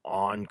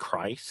on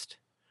Christ,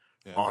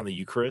 on the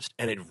Eucharist,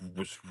 and it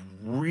was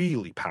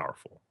really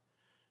powerful.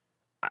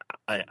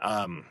 I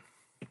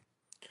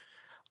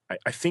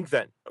think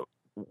that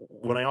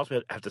when I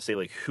also have to say,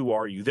 like, who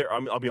are you?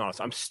 I'll be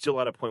honest, I'm still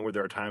at a point where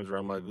there are times where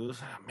I'm like,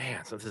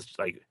 man, so this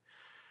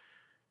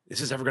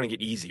is ever going to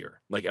get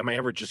easier? Like, am I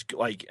ever just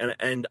like,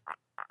 and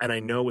I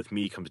know with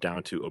me it comes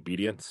down to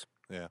obedience.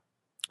 Yeah.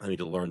 I need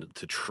to learn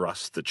to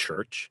trust the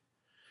church,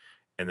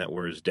 and that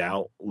where there's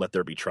doubt, let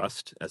there be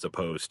trust, as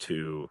opposed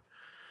to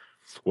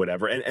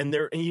whatever. And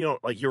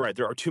like, you're right,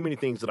 there are too many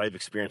things that I've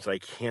experienced that I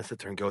can't sit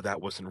there and go,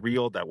 that wasn't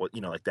real. That was,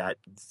 like that,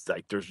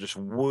 like there's just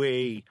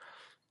way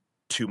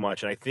too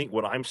much. And I think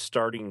what I'm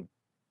starting,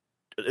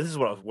 this is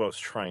what I was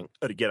trying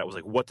to get at, was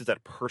like, what does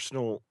that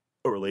personal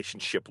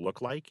relationship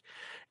look like?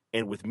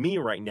 And with me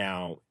right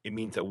now, it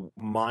means that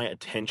my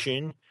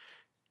attention,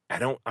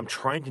 I'm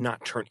trying to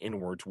not turn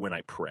inwards when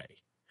I pray.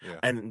 Yeah.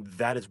 And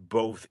that is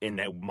both in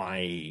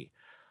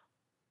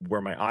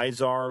where my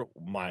eyes are,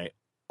 my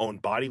own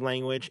body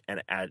language,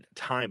 and at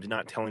times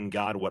not telling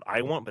God what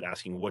I want, but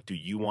asking, what do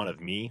you want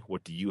of me?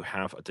 What do you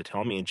have to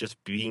tell me? And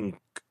just being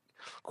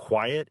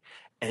quiet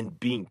and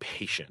being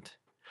patient.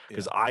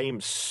 Because I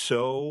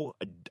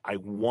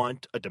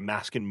want a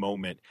Damascus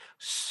moment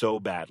so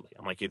badly.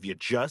 I'm like, if you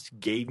just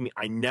gave me,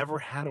 I never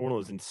had one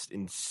of those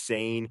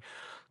insane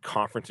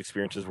conference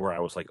experiences where I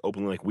was like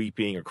openly like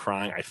weeping or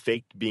crying. I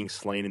faked being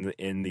slain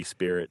in the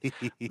spirit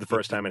the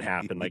first time it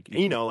happened. Like,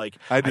 like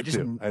I did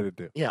too.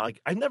 Yeah, like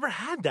I never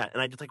had that,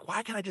 and I just like,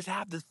 why can't I just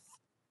have this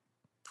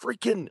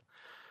freaking,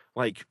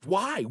 like,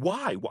 why?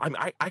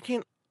 I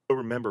can't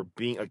remember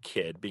being a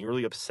kid being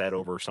really upset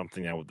over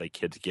something that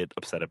kids get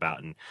upset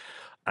about, and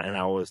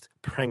I was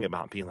praying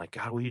about being like,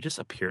 God, will you just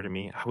appear to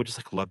me? I would just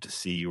like love to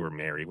see you or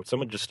Mary. Would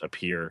someone just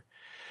appear?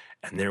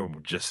 And there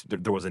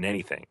wasn't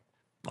anything,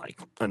 like,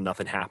 and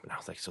nothing happened. I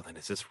was like, so then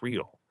is this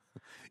real?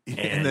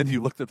 And then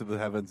you looked up to the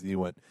heavens and you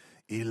went,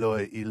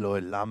 Eloi, Eloi,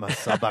 lama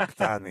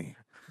sabachthani.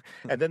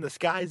 And then the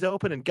skies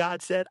opened and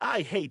God said,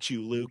 I hate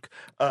you, Luke.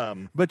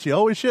 But you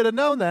always should have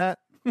known that.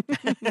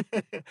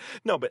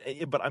 No,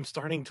 but I'm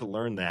starting to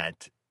learn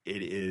that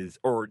it is,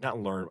 or not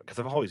learn, because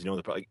I've always known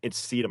that, but it's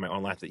see it in my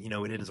own life that,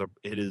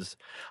 it is,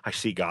 I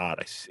see God,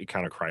 I see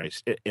kind of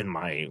Christ in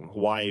my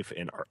wife,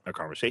 in our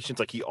conversations.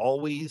 Like, he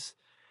always,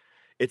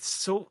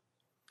 it's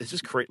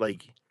just great.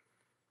 Like,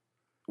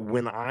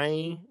 when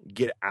I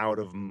get out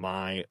of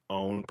my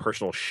own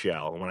personal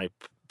shell, when I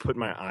put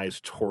my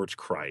eyes towards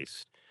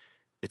Christ,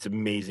 it's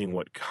amazing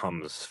what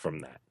comes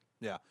from that.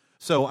 Yeah.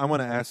 So I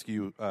want to ask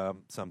you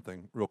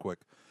something real quick.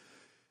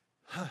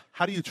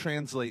 How do you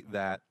translate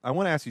that? I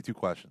want to ask you two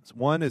questions.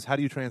 One is, how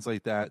do you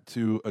translate that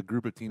to a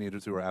group of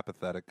teenagers who are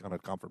apathetic on a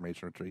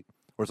confirmation retreat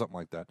or something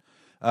like that?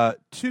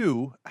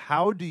 Two,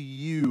 how do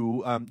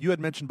you had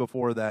mentioned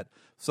before that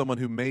someone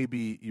who may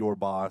be your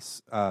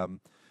boss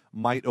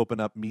might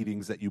open up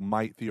meetings that you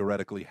might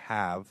theoretically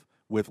have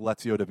with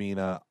Lectio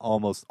Divina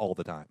almost all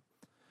the time.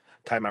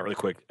 Time out really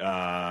quick.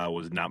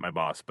 Was not my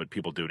boss, but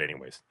people do it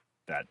anyways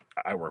that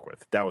I work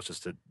with. That was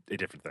just a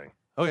different thing.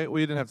 Okay, well,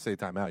 you didn't have to say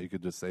timeout. You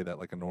could just say that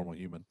like a normal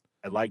human.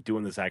 I like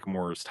doing the Zach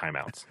Morris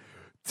timeouts.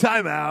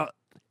 Timeout.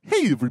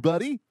 Hey,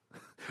 everybody.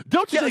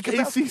 Don't you think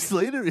AC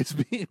Slater is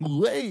being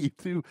way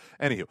too...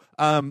 Anywho,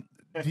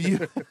 do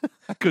you...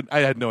 I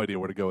had no idea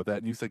where to go with that.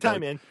 And you said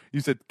You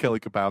said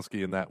Kelly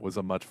Kapowski, and that was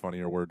a much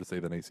funnier word to say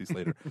than AC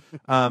Slater.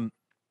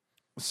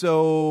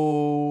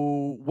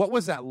 So what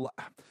was that...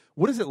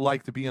 What is it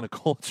like to be in a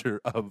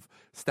culture of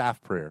staff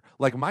prayer?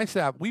 Like my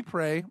staff, we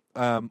pray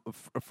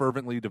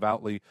fervently,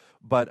 devoutly,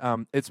 but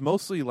it's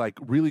mostly like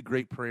really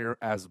great prayer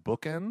as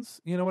bookends.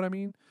 You know what I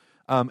mean?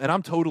 And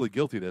I'm totally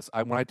guilty of this.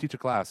 When I teach a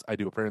class, I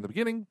do a prayer in the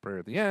beginning, prayer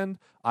at the end.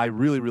 I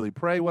really, really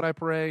pray what I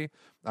pray.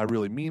 I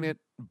really mean it.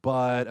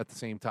 but at the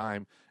same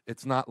time,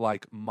 it's not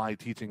like my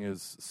teaching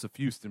is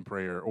suffused in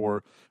prayer,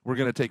 or we're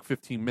going to take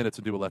 15 minutes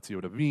and do a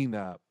Lectio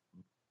Divina.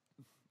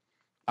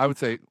 I would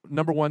say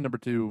number one, number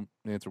two,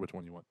 answer which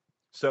one you want.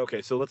 So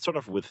let's start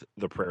off with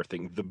the prayer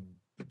thing.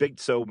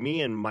 So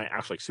me and my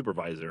actual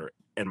supervisor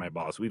and my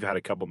boss, we've had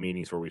a couple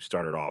meetings where we've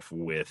started off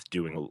with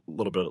doing a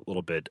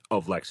little bit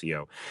of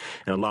Lectio,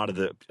 and a lot of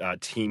the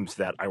teams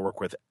that I work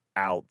with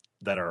out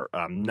that are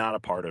not a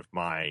part of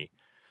my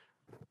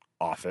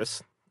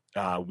office,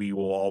 we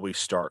will always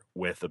start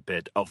with a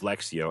bit of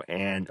Lectio,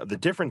 and the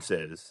difference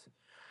is,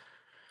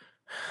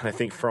 I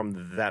think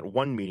from that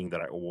one meeting that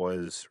I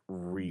was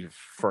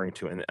referring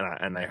to,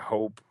 and I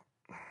hope.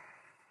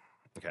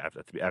 Okay, I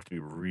have to be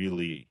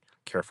really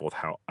careful with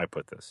how I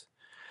put this.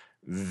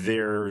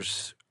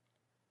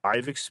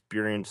 I've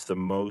experienced the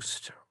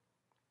most,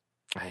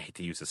 I hate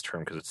to use this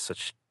term because it's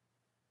such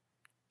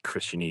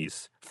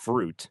Christianese,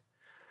 fruit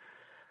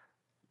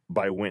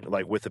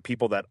with the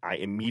people that I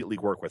immediately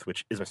work with,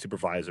 which is my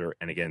supervisor,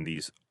 and again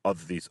these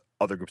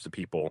other groups of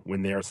people,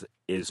 when there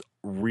is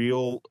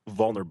real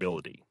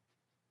vulnerability.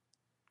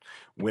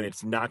 When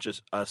it's not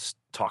just us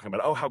talking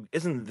about, oh, how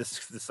isn't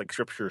this like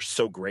scripture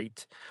so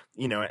great,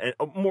 and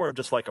more of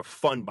just like a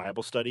fun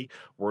Bible study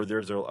where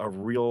there's a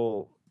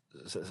real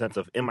sense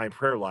of, in my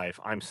prayer life,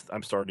 I'm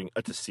starting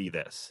to see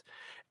this,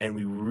 and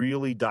we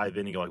really dive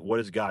in and go like, what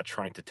is God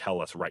trying to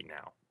tell us right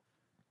now?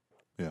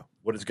 Yeah,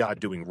 what is God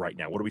doing right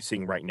now? What are we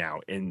seeing right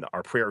now in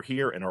our prayer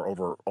here, in our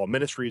overall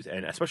ministries,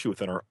 and especially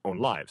within our own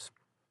lives?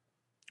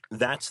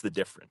 That's the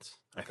difference,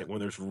 I think, when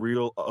there's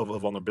real of a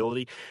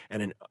vulnerability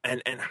and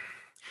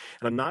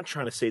I'm not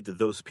trying to say that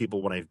those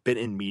people, when I've been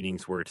in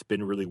meetings where it's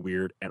been really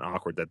weird and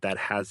awkward, that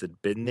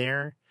hasn't been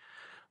there.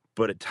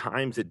 But at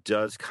times it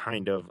does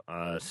kind of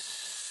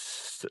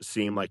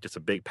seem like just a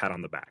big pat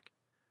on the back.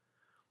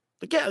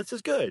 Like, yeah, this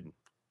is good.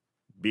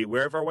 Be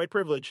aware of our white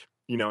privilege,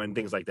 and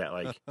things like that.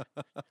 Like,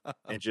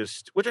 and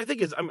just, which I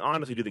think is, I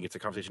honestly do think it's a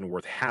conversation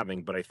worth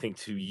having. But I think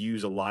to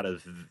use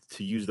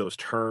those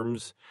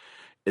terms,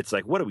 it's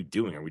like, what are we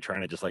doing? Are we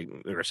trying to just like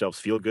make ourselves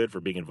feel good for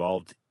being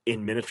involved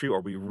in ministry? Or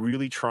are we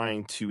really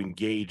trying to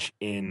engage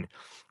in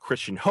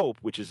Christian hope,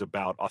 which is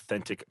about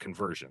authentic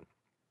conversion?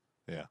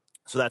 Yeah.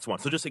 So that's one.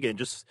 So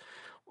just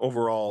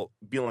overall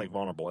being like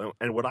vulnerable.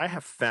 And what I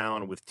have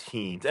found with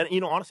teens, and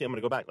honestly, I'm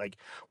going to go back, like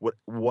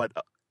what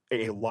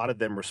a lot of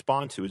them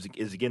respond to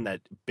is again,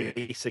 that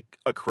basic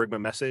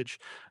charisma message,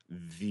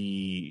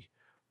 the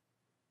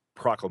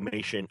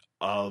proclamation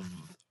of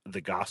the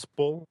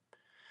gospel.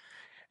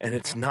 And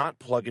it's not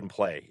plug and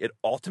play. It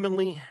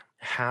ultimately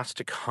has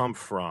to come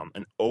from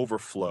an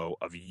overflow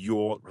of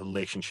your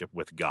relationship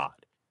with God.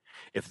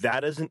 If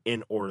that isn't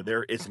in order,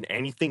 there isn't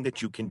anything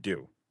that you can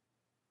do.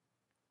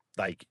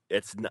 Like,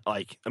 it's not,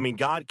 like, I mean,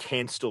 God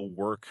can still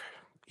work.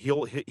 He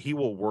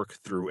will work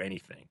through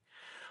anything.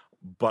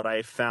 But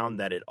I found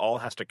that it all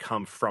has to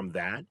come from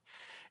that.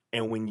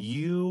 And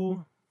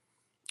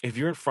if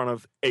you're in front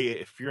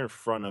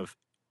of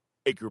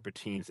a group of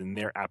teens and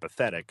they're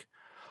apathetic,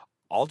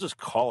 I'll just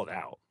call it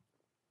out.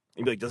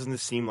 And be like, doesn't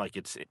this seem like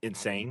it's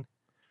insane?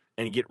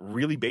 And get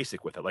really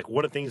basic with it. Like,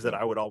 one of the things that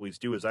I would always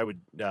do is this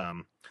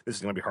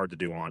is going to be hard to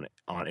do on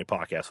a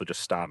podcast, so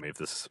just stop me if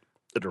this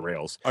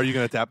derails. Are you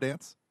going to tap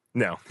dance?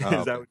 No,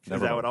 because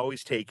I would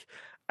always take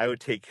a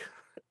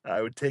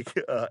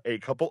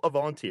couple of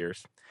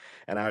volunteers,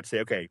 and I would say,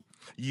 okay,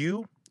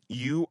 you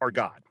are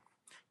God.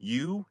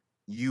 You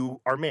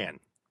are man.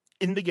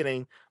 In the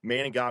beginning,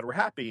 man and God were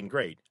happy and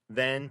great.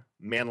 Then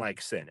man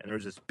liked sin. And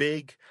there's this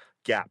big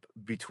gap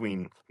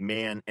between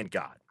man and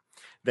God.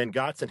 Then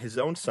God sent his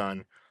own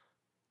son.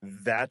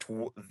 That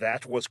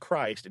was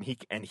Christ,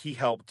 and he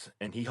helped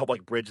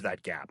like bridge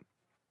that gap.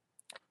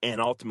 And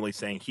ultimately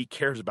saying he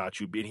cares about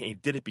you, and he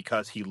did it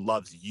because he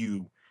loves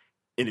you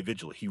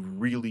individually. He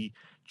really,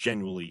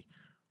 genuinely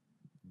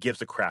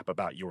gives a crap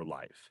about your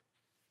life.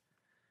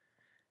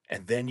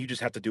 And then you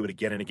just have to do it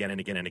again and again and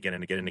again and again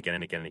and again and again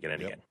and again and again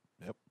and again.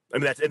 Yep. I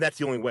mean, that's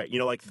the only way.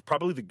 Like,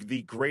 probably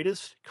the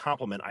greatest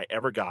compliment I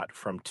ever got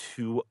from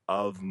two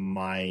of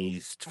my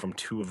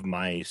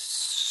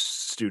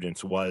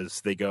students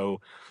was, they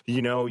go,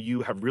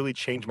 you have really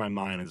changed my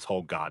mind on this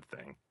whole God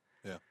thing.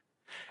 Yeah.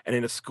 And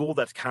in a school,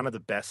 that's kind of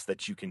the best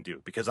that you can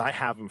do, because I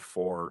have them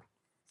for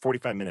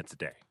 45 minutes a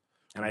day.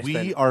 And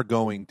we are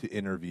going to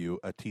interview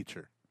a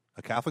teacher,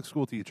 a Catholic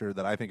school teacher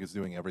that I think is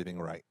doing everything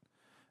right.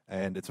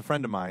 And it's a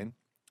friend of mine,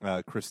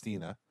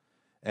 Christina,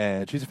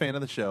 and she's a fan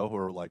of the show,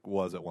 or like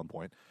was at one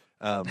point.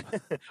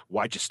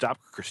 Why'd you stop,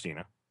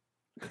 Christina?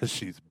 Because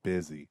she's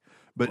busy.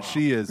 But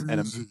she is,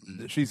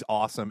 she's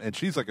awesome, and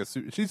she's like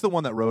she's the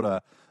one that wrote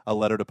a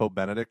letter to Pope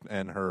Benedict,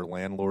 and her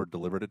landlord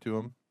delivered it to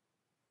him.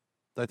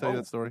 Did I tell you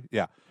that story?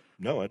 Yeah.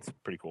 No, that's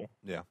pretty cool.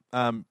 Yeah.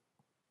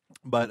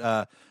 But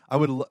I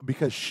would,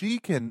 because she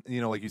can,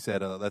 like you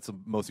said, that's the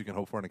most you can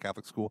hope for in a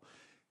Catholic school.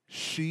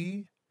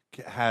 She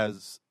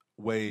has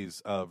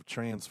ways of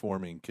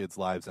transforming kids'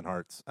 lives and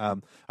hearts. I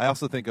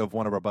also think of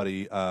one of our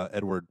buddy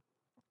Edward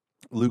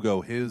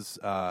Lugo. His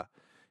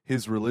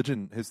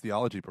his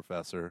theology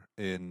professor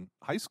in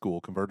high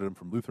school converted him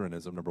from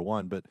Lutheranism, number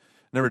one, but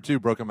number two,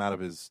 broke him out of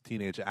his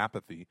teenage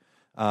apathy.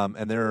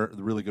 And they're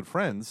really good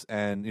friends.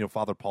 And,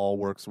 Father Paul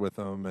works with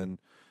him, and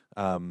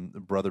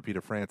Brother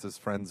Peter Francis,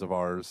 friends of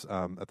ours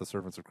at the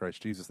Servants of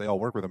Christ Jesus, they all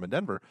work with him in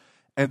Denver.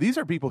 And these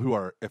are people who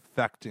are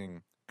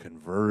effecting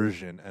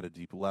conversion at a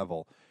deep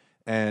level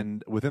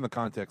and within the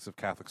context of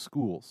Catholic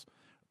schools.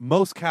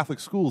 Most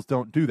Catholic schools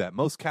don't do that.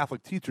 Most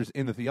Catholic teachers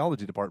in the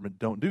theology department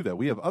don't do that.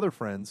 We have other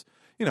friends,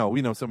 we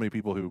know so many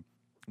people who,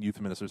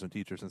 youth ministers and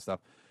teachers and stuff,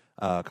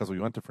 because we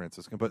went to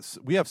Franciscan, but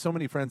we have so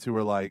many friends who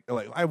are like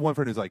I have one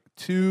friend who's like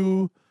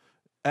 2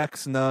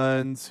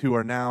 ex-nuns who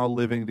are now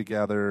living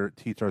together,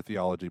 teach our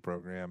theology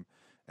program,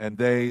 and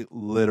they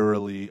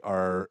literally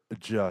are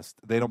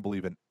they don't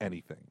believe in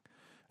anything.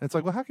 And it's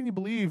like, well, how can you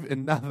believe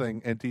in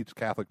nothing and teach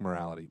Catholic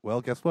morality?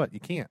 Well, guess what? You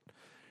can't.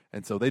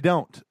 And so they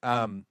don't.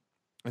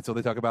 And so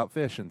they talk about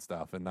fish and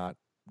stuff and not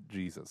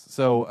Jesus.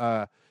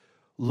 So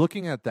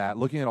looking at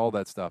all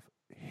that stuff,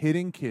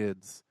 hitting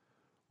kids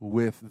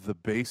with the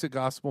basic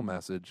gospel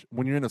message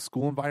when you're in a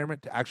school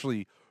environment to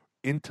actually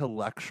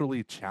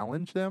intellectually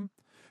challenge them.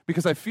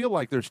 Because I feel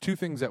like there's 2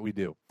 things that we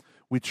do.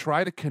 We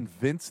try to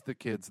convince the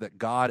kids that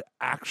God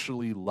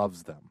actually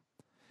loves them.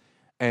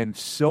 And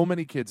so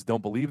many kids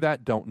don't believe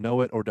that, don't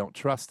know it, or don't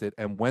trust it.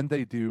 And when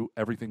they do,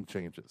 everything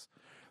changes.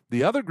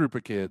 The other group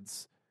of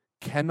kids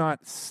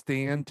cannot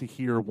stand to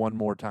hear one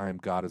more time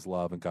God is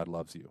love and God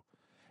loves you.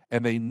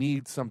 And they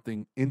need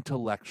something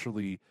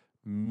intellectually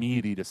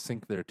meaty to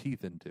sink their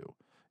teeth into,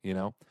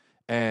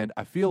 And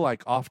I feel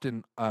like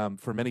often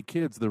for many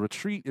kids, the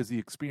retreat is the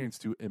experience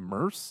to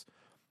immerse.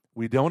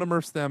 We don't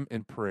immerse them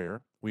in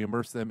prayer. We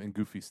immerse them in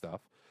goofy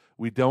stuff.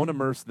 We don't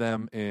immerse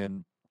them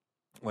in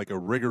like a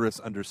rigorous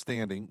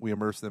understanding. We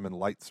immerse them in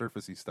light,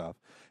 surfacey stuff.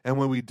 And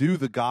when we do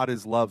the God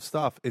is love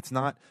stuff, it's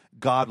not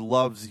God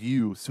loves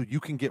you so you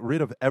can get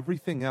rid of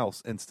everything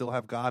else and still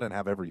have God and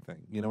have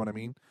everything. You know what I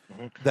mean?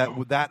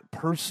 Mm-hmm. That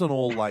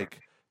personal,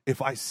 like,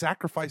 if I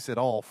sacrifice it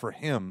all for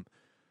him,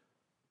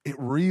 it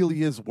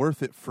really is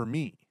worth it for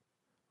me.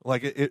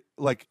 Like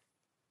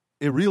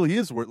it really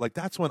is worth, like,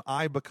 that's when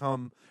I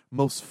become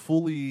most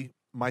fully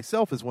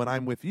myself, is when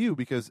I'm with you,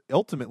 because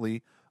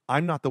ultimately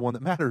I'm not the one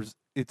that matters.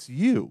 It's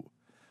you.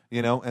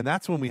 And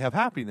that's when we have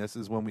happiness,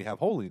 is when we have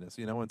holiness,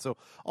 and so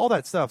all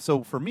that stuff.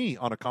 So for me,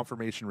 on a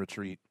confirmation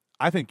retreat,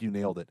 I think you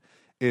nailed it.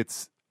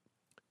 It's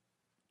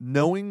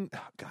knowing,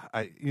 God,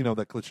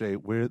 that cliche,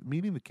 where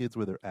meeting the kids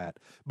where they're at,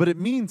 but it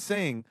means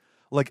saying,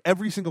 like,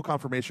 every single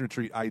confirmation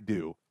retreat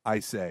I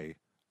say,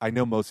 I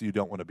know most of you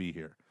don't want to be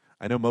here.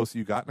 I know most of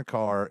you got in a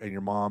car and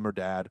your mom or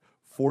dad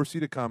forced you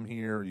to come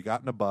here. You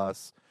got in a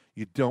bus.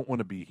 You don't want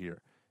to be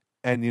here.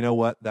 And you know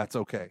what? That's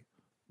okay.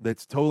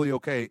 That's totally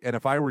okay. And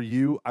if I were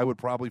you, I would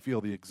probably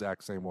feel the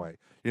exact same way.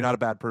 You're not a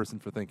bad person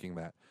for thinking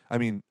that. I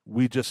mean,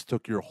 we just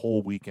took your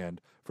whole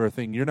weekend for a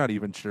thing you're not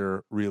even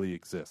sure really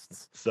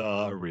exists.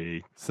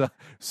 Sorry.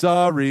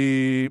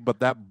 Sorry, but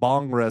that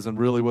bong resin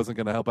really wasn't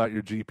going to help out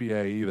your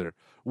GPA either.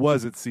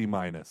 Was it C-?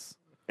 No.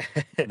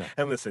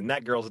 And listen,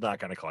 that girl's not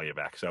going to call you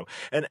back. So,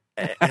 and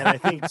I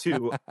think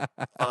too,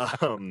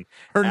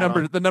 her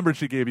number, the number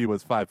she gave you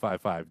was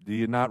 555. Do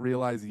you not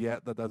realize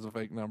yet that that's a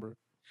fake number?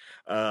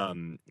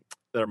 That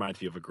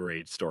reminds me of a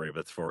great story,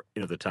 but it's for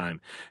the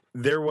time.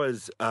 There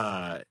was,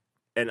 and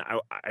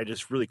I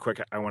just really quick,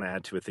 I want to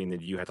add to a thing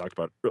that you had talked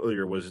about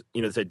earlier, was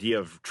this idea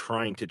of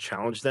trying to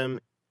challenge them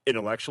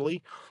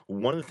intellectually.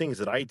 One of the things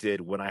that I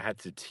did when I had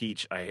to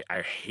teach, I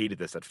hated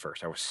this at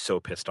first. I was so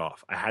pissed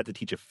off. I had to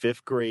teach a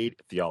 5th grade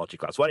theology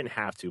class. Well, I didn't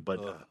have to,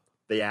 but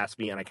they asked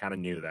me, and I kind of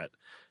knew that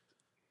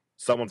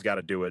someone's got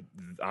to do it.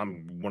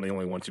 I'm one of the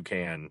only ones who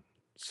can.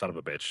 Son of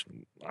a bitch,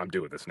 I'm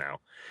doing this now.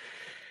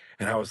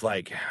 And I was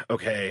like,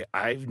 okay,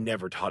 I've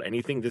never taught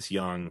anything this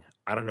young.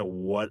 I don't know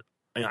what.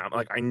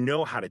 I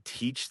know how to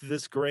teach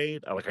this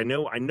grade. I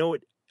know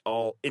it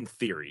all in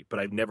theory, but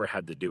I've never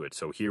had to do it.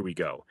 So here we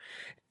go.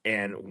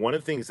 And one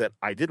of the things that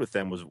I did with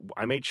them was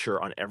I made sure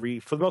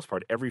for the most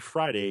part, every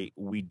Friday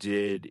we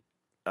did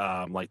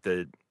I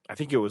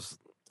think it was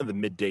the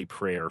midday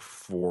prayer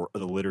for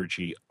the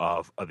liturgy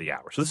of the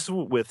hour. So this is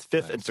with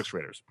 5th and 6th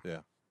graders. Yeah.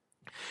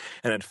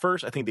 And at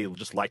first, I think they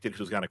just liked it because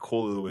it was kind of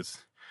cool.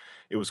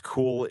 It was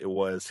cool. It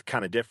was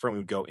kind of different. We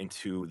would go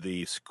into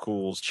the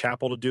school's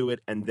chapel to do it.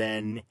 And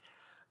then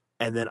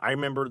I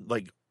remember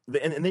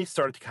and they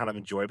started to kind of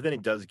enjoy it, but then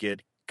it does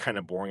get kind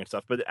of boring and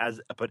stuff. But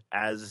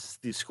as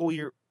the school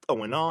year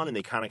went on and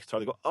they kind of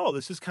started to go, oh,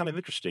 this is kind of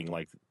interesting,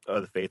 like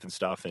the faith and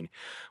stuff. And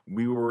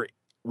we were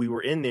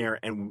in there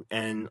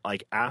and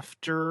like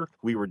after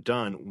we were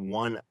done,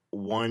 one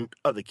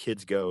of the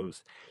kids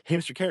goes, "Hey,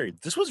 Mr. Carey,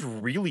 this was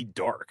really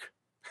dark."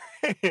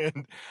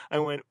 And I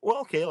went, well,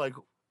 okay, like,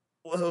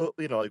 well,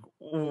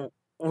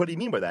 what do you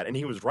mean by that? And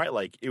he was right.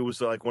 Like, it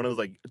was like one of those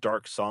like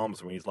dark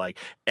Psalms when he's like,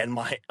 and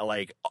my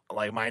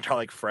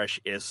entire fresh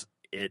is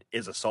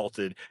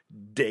assaulted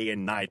day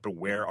and night, but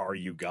where are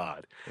you,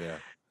 God? Yeah.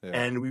 Yeah.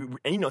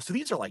 And so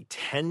these are like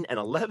 10 and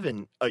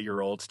 11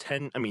 year olds,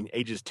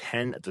 ages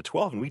 10 to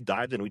 12. And we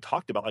dived in and we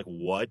talked about like,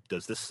 what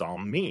does this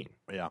psalm mean?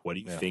 Yeah. What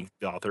do you Yeah. think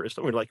the author is?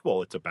 We're like,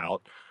 well, it's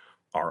about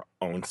our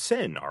own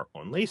sin, our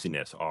own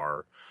laziness,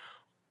 our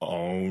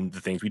own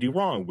the things we do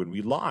wrong when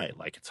we lie.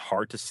 Like it's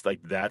hard to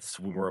like that's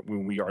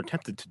when we are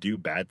tempted to do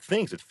bad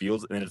things. It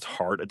feels and it's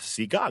hard to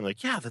see God. I'm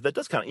like, yeah, that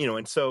does kind of.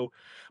 And so,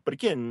 but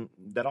again,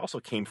 that also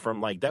came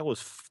from like that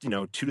was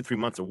 2 to 3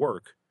 months of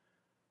work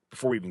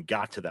before we even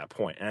got to that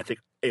point. And I think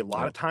a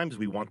lot of times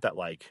we want that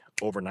like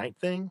overnight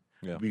thing.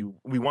 Yeah.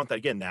 We want that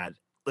again, that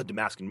the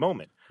Damascus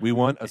moment. We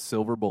want a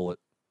silver bullet.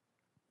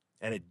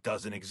 And it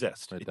doesn't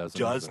exist. It does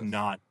exist.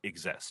 not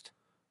exist.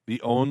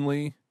 The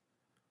only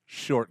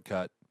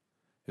shortcut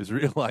is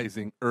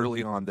realizing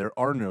early on there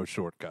are no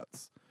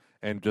shortcuts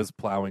and just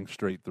plowing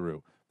straight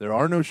through. There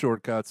are no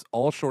shortcuts.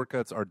 All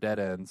shortcuts are dead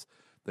ends.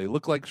 They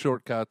look like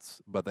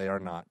shortcuts, but they are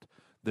not.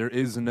 There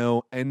is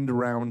no end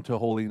round to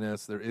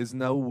holiness. There is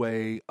no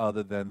way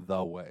other than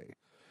the way.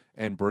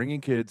 And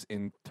bringing kids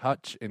in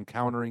touch,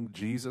 encountering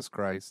Jesus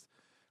Christ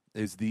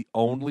is the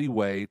only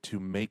way to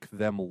make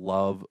them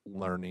love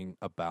learning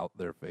about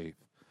their faith.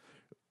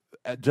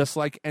 Just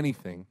like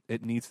anything,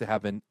 it needs to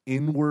have an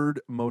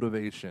inward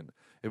motivation.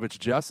 If it's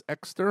just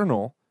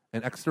external,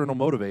 an external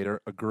motivator,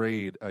 a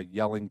grade, a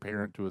yelling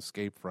parent to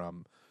escape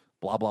from,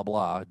 blah, blah,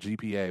 blah,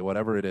 GPA,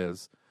 whatever it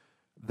is,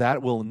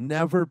 that will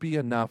never be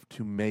enough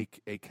to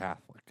make a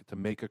Catholic, to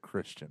make a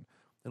Christian.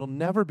 It'll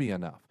never be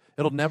enough.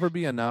 It'll never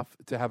be enough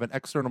to have an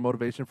external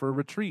motivation for a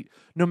retreat.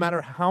 No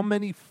matter how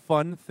many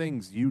fun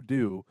things you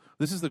do,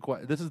 this is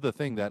the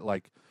thing that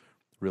like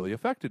really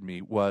affected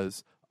me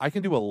was I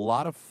can do a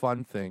lot of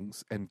fun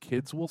things and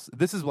kids will,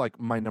 this is like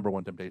my number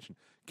one temptation.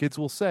 Kids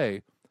will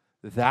say,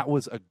 that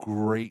was a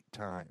great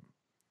time,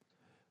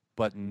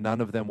 but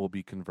none of them will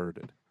be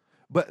converted.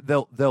 But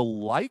they'll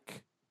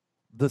like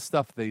the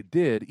stuff they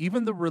did,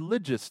 even the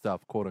religious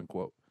stuff, quote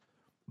unquote,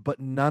 but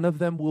none of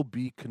them will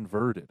be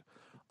converted.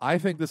 I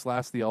think this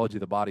last Theology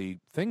of the Body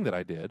thing that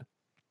I did,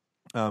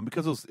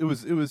 because it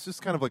was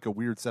just kind of like a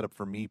weird setup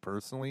for me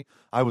personally.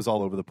 I was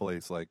all over the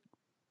place, like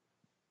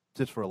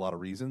just for a lot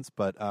of reasons,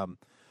 but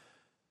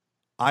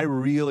I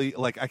really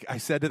like. I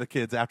said to the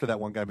kids after that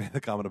one guy made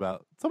the comment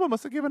about someone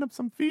must have given him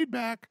some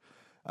feedback.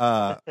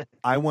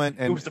 I went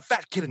and it was the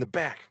fat kid in the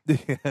back.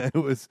 It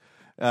was.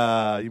 You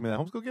mean that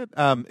homeschool kid?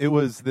 It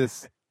was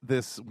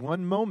this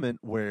one moment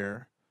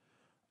where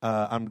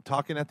I'm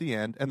talking at the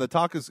end, and the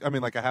talk is, I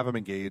mean, like I have them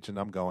engaged, and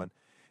I'm going,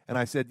 and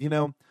I said,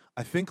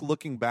 I think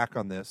looking back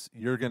on this,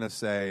 you're gonna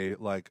say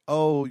like,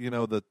 oh,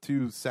 the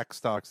 2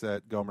 sex talks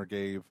that Gomer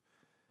gave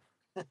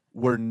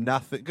were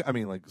nothing. I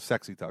mean, like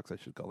sexy talks, I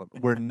should call them,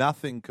 were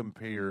nothing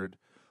compared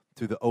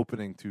to the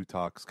opening 2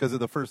 talks, because of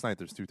the first night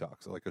there's 2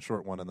 talks, like a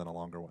short one and then a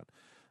longer one.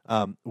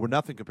 Were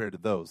nothing compared to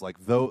those.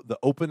 Like though the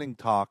opening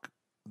talk,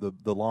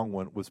 the long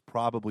one was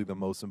probably the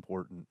most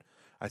important.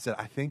 I said,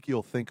 I think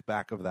you'll think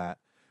back of that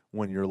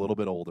when you're a little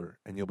bit older,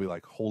 and you'll be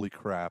like, holy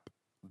crap,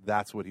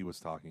 that's what he was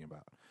talking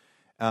about.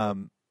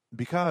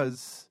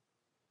 Because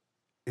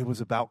it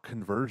was about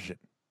conversion,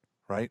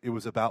 right? It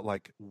was about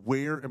like,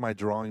 where am I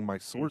drawing my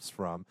source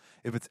from?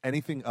 If it's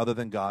anything other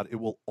than God, it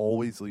will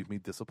always leave me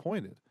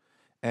disappointed.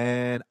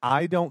 And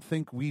I don't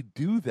think we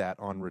do that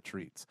on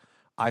retreats.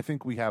 I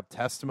think we have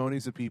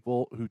testimonies of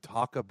people who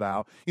talk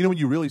about, when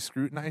you really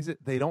scrutinize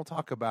it, they don't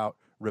talk about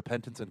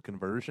repentance and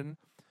conversion.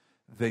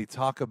 They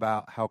talk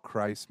about how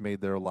Christ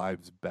made their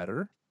lives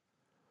better.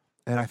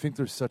 And I think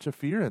there's such a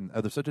fear and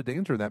there's such a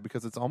danger in that,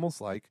 because it's almost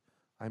like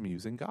I'm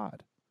using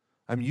God.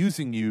 I'm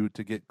using you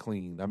to get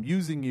clean. I'm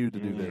using you to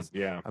do this.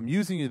 Yeah. I'm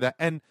using you that.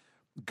 And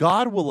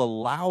God will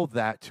allow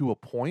that to a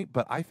point,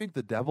 but I think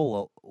the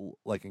devil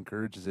like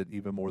encourages it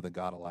even more than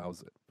God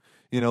allows it.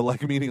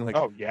 Like meaning like,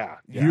 oh yeah,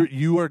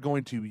 you are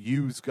going to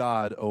use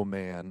God, oh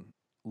man,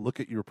 look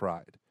at your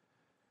pride.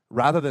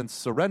 Rather than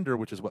surrender,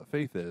 which is what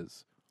faith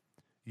is,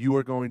 you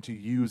are going to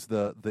use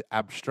the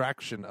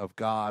abstraction of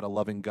God, a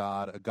loving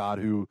God, a God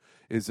who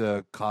is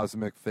a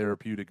cosmic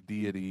therapeutic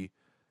deity.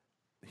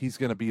 He's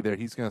going to be there.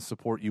 He's going to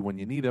support you when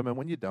you need him, and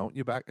when you don't,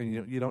 you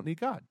don't need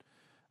God.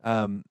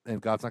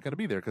 And God's not going to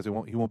be there because he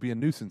won't be a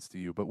nuisance to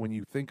you. But when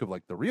you think of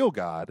like the real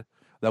God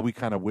that we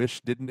kind of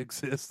wish didn't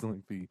exist,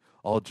 like the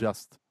all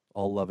just,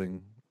 all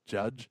loving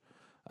judge,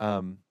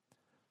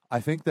 I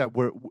think that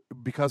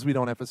because we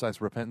don't emphasize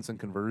repentance and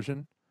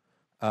conversion,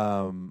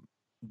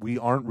 we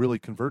aren't really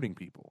converting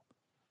people.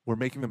 We're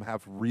making them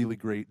have really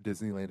great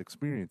Disneyland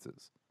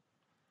experiences,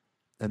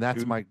 and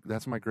that's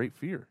my great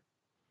fear.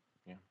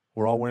 Yeah,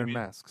 we're all wearing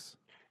masks.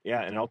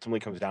 Yeah, and it ultimately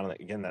comes down to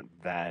that, again,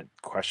 that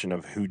question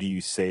of who do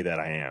you say that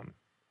I am,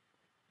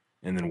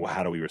 and then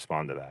how do we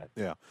respond to that?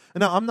 Yeah,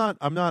 and now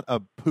I'm not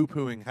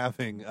poo-pooing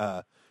having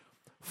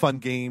fun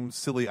games,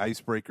 silly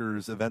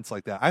icebreakers, events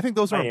like that. I think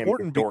those are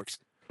important. Dorks.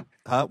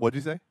 What'd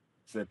you say?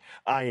 Said,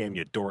 I am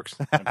you dorks.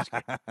 I'm just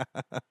kidding.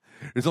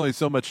 There's only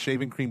so much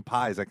shaving cream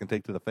pies I can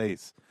take to the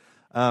face.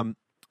 But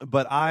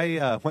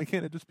why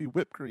can't it just be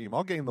whipped cream?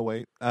 I'll gain the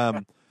weight.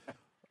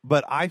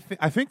 But I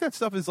think that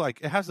stuff is like,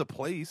 it has a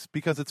place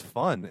because it's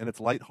fun and it's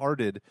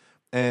lighthearted,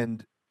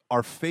 and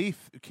our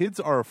faith, kids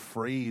are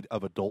afraid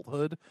of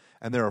adulthood,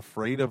 and they're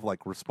afraid of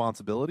like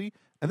responsibility,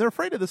 and they're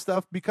afraid of this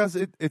stuff because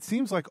it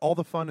seems like all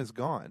the fun is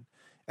gone,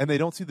 and they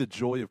don't see the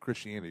joy of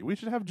Christianity. We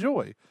should have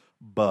joy,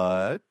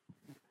 but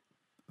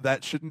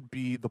that shouldn't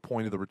be the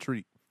point of the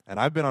retreat. And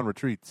I've been on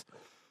retreats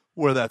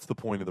where that's the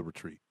point of the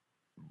retreat.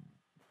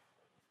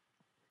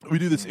 We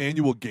do this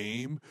annual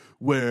game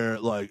where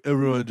like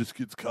everyone just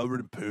gets covered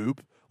in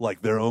poop,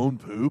 like their own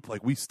poop.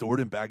 Like we stored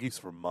in baggies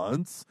for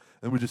months,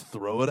 and we just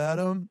throw it at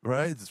them.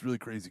 Right? It's this really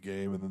crazy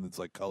game, and then it's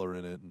like color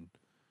in it. And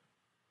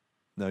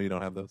no, you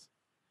don't have those.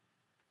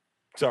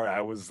 Sorry,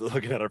 I was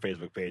looking at our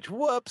Facebook page.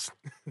 Whoops.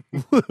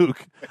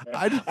 Luke,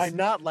 I'm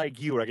not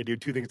like you where I can do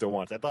two things at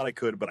once. I thought I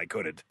could, but I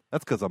couldn't.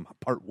 That's because I'm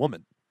part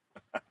woman.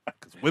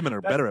 Because women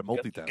are better at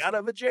multitasking. Got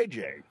of a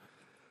JJ.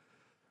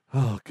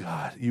 Oh,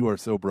 God. You are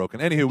so broken.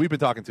 Anywho, we've been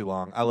talking too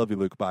long. I love you,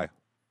 Luke. Bye.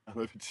 I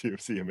love you too.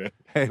 See you, man.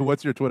 Hey,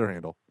 what's your Twitter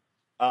handle?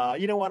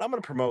 You know what? I'm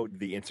going to promote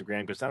the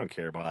Instagram because I don't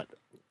care about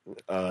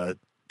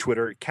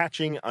Twitter.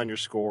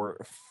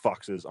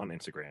 Catching_foxes on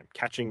Instagram.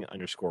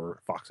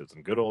 Catching_foxes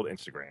on good old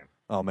Instagram.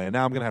 Oh, man.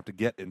 Now I'm going to have to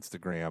get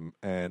Instagram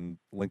and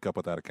link up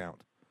with that account.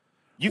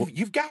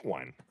 You've got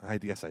one. I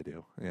guess I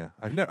do. Yeah.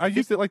 I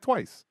used it like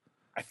twice.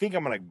 I think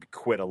I'm going to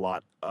quit a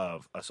lot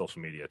of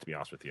social media, to be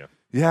honest with you.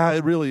 Yeah,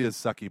 it really is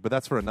sucky, but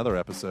that's for another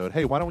episode.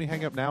 Hey, why don't we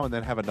hang up now and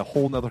then have a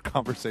whole nother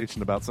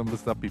conversation about some of the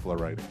stuff people are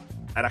writing?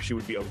 That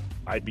actually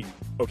I'd be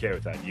okay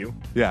with that. You?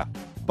 Yeah.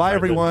 Bye,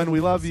 everyone.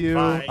 We love you.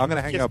 Bye. I'm going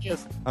to hang up.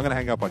 Kiss. I'm going to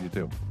hang up on you,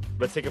 too.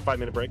 Let's take a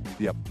 5-minute break.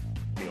 Yep.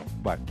 Deal.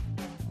 Bye.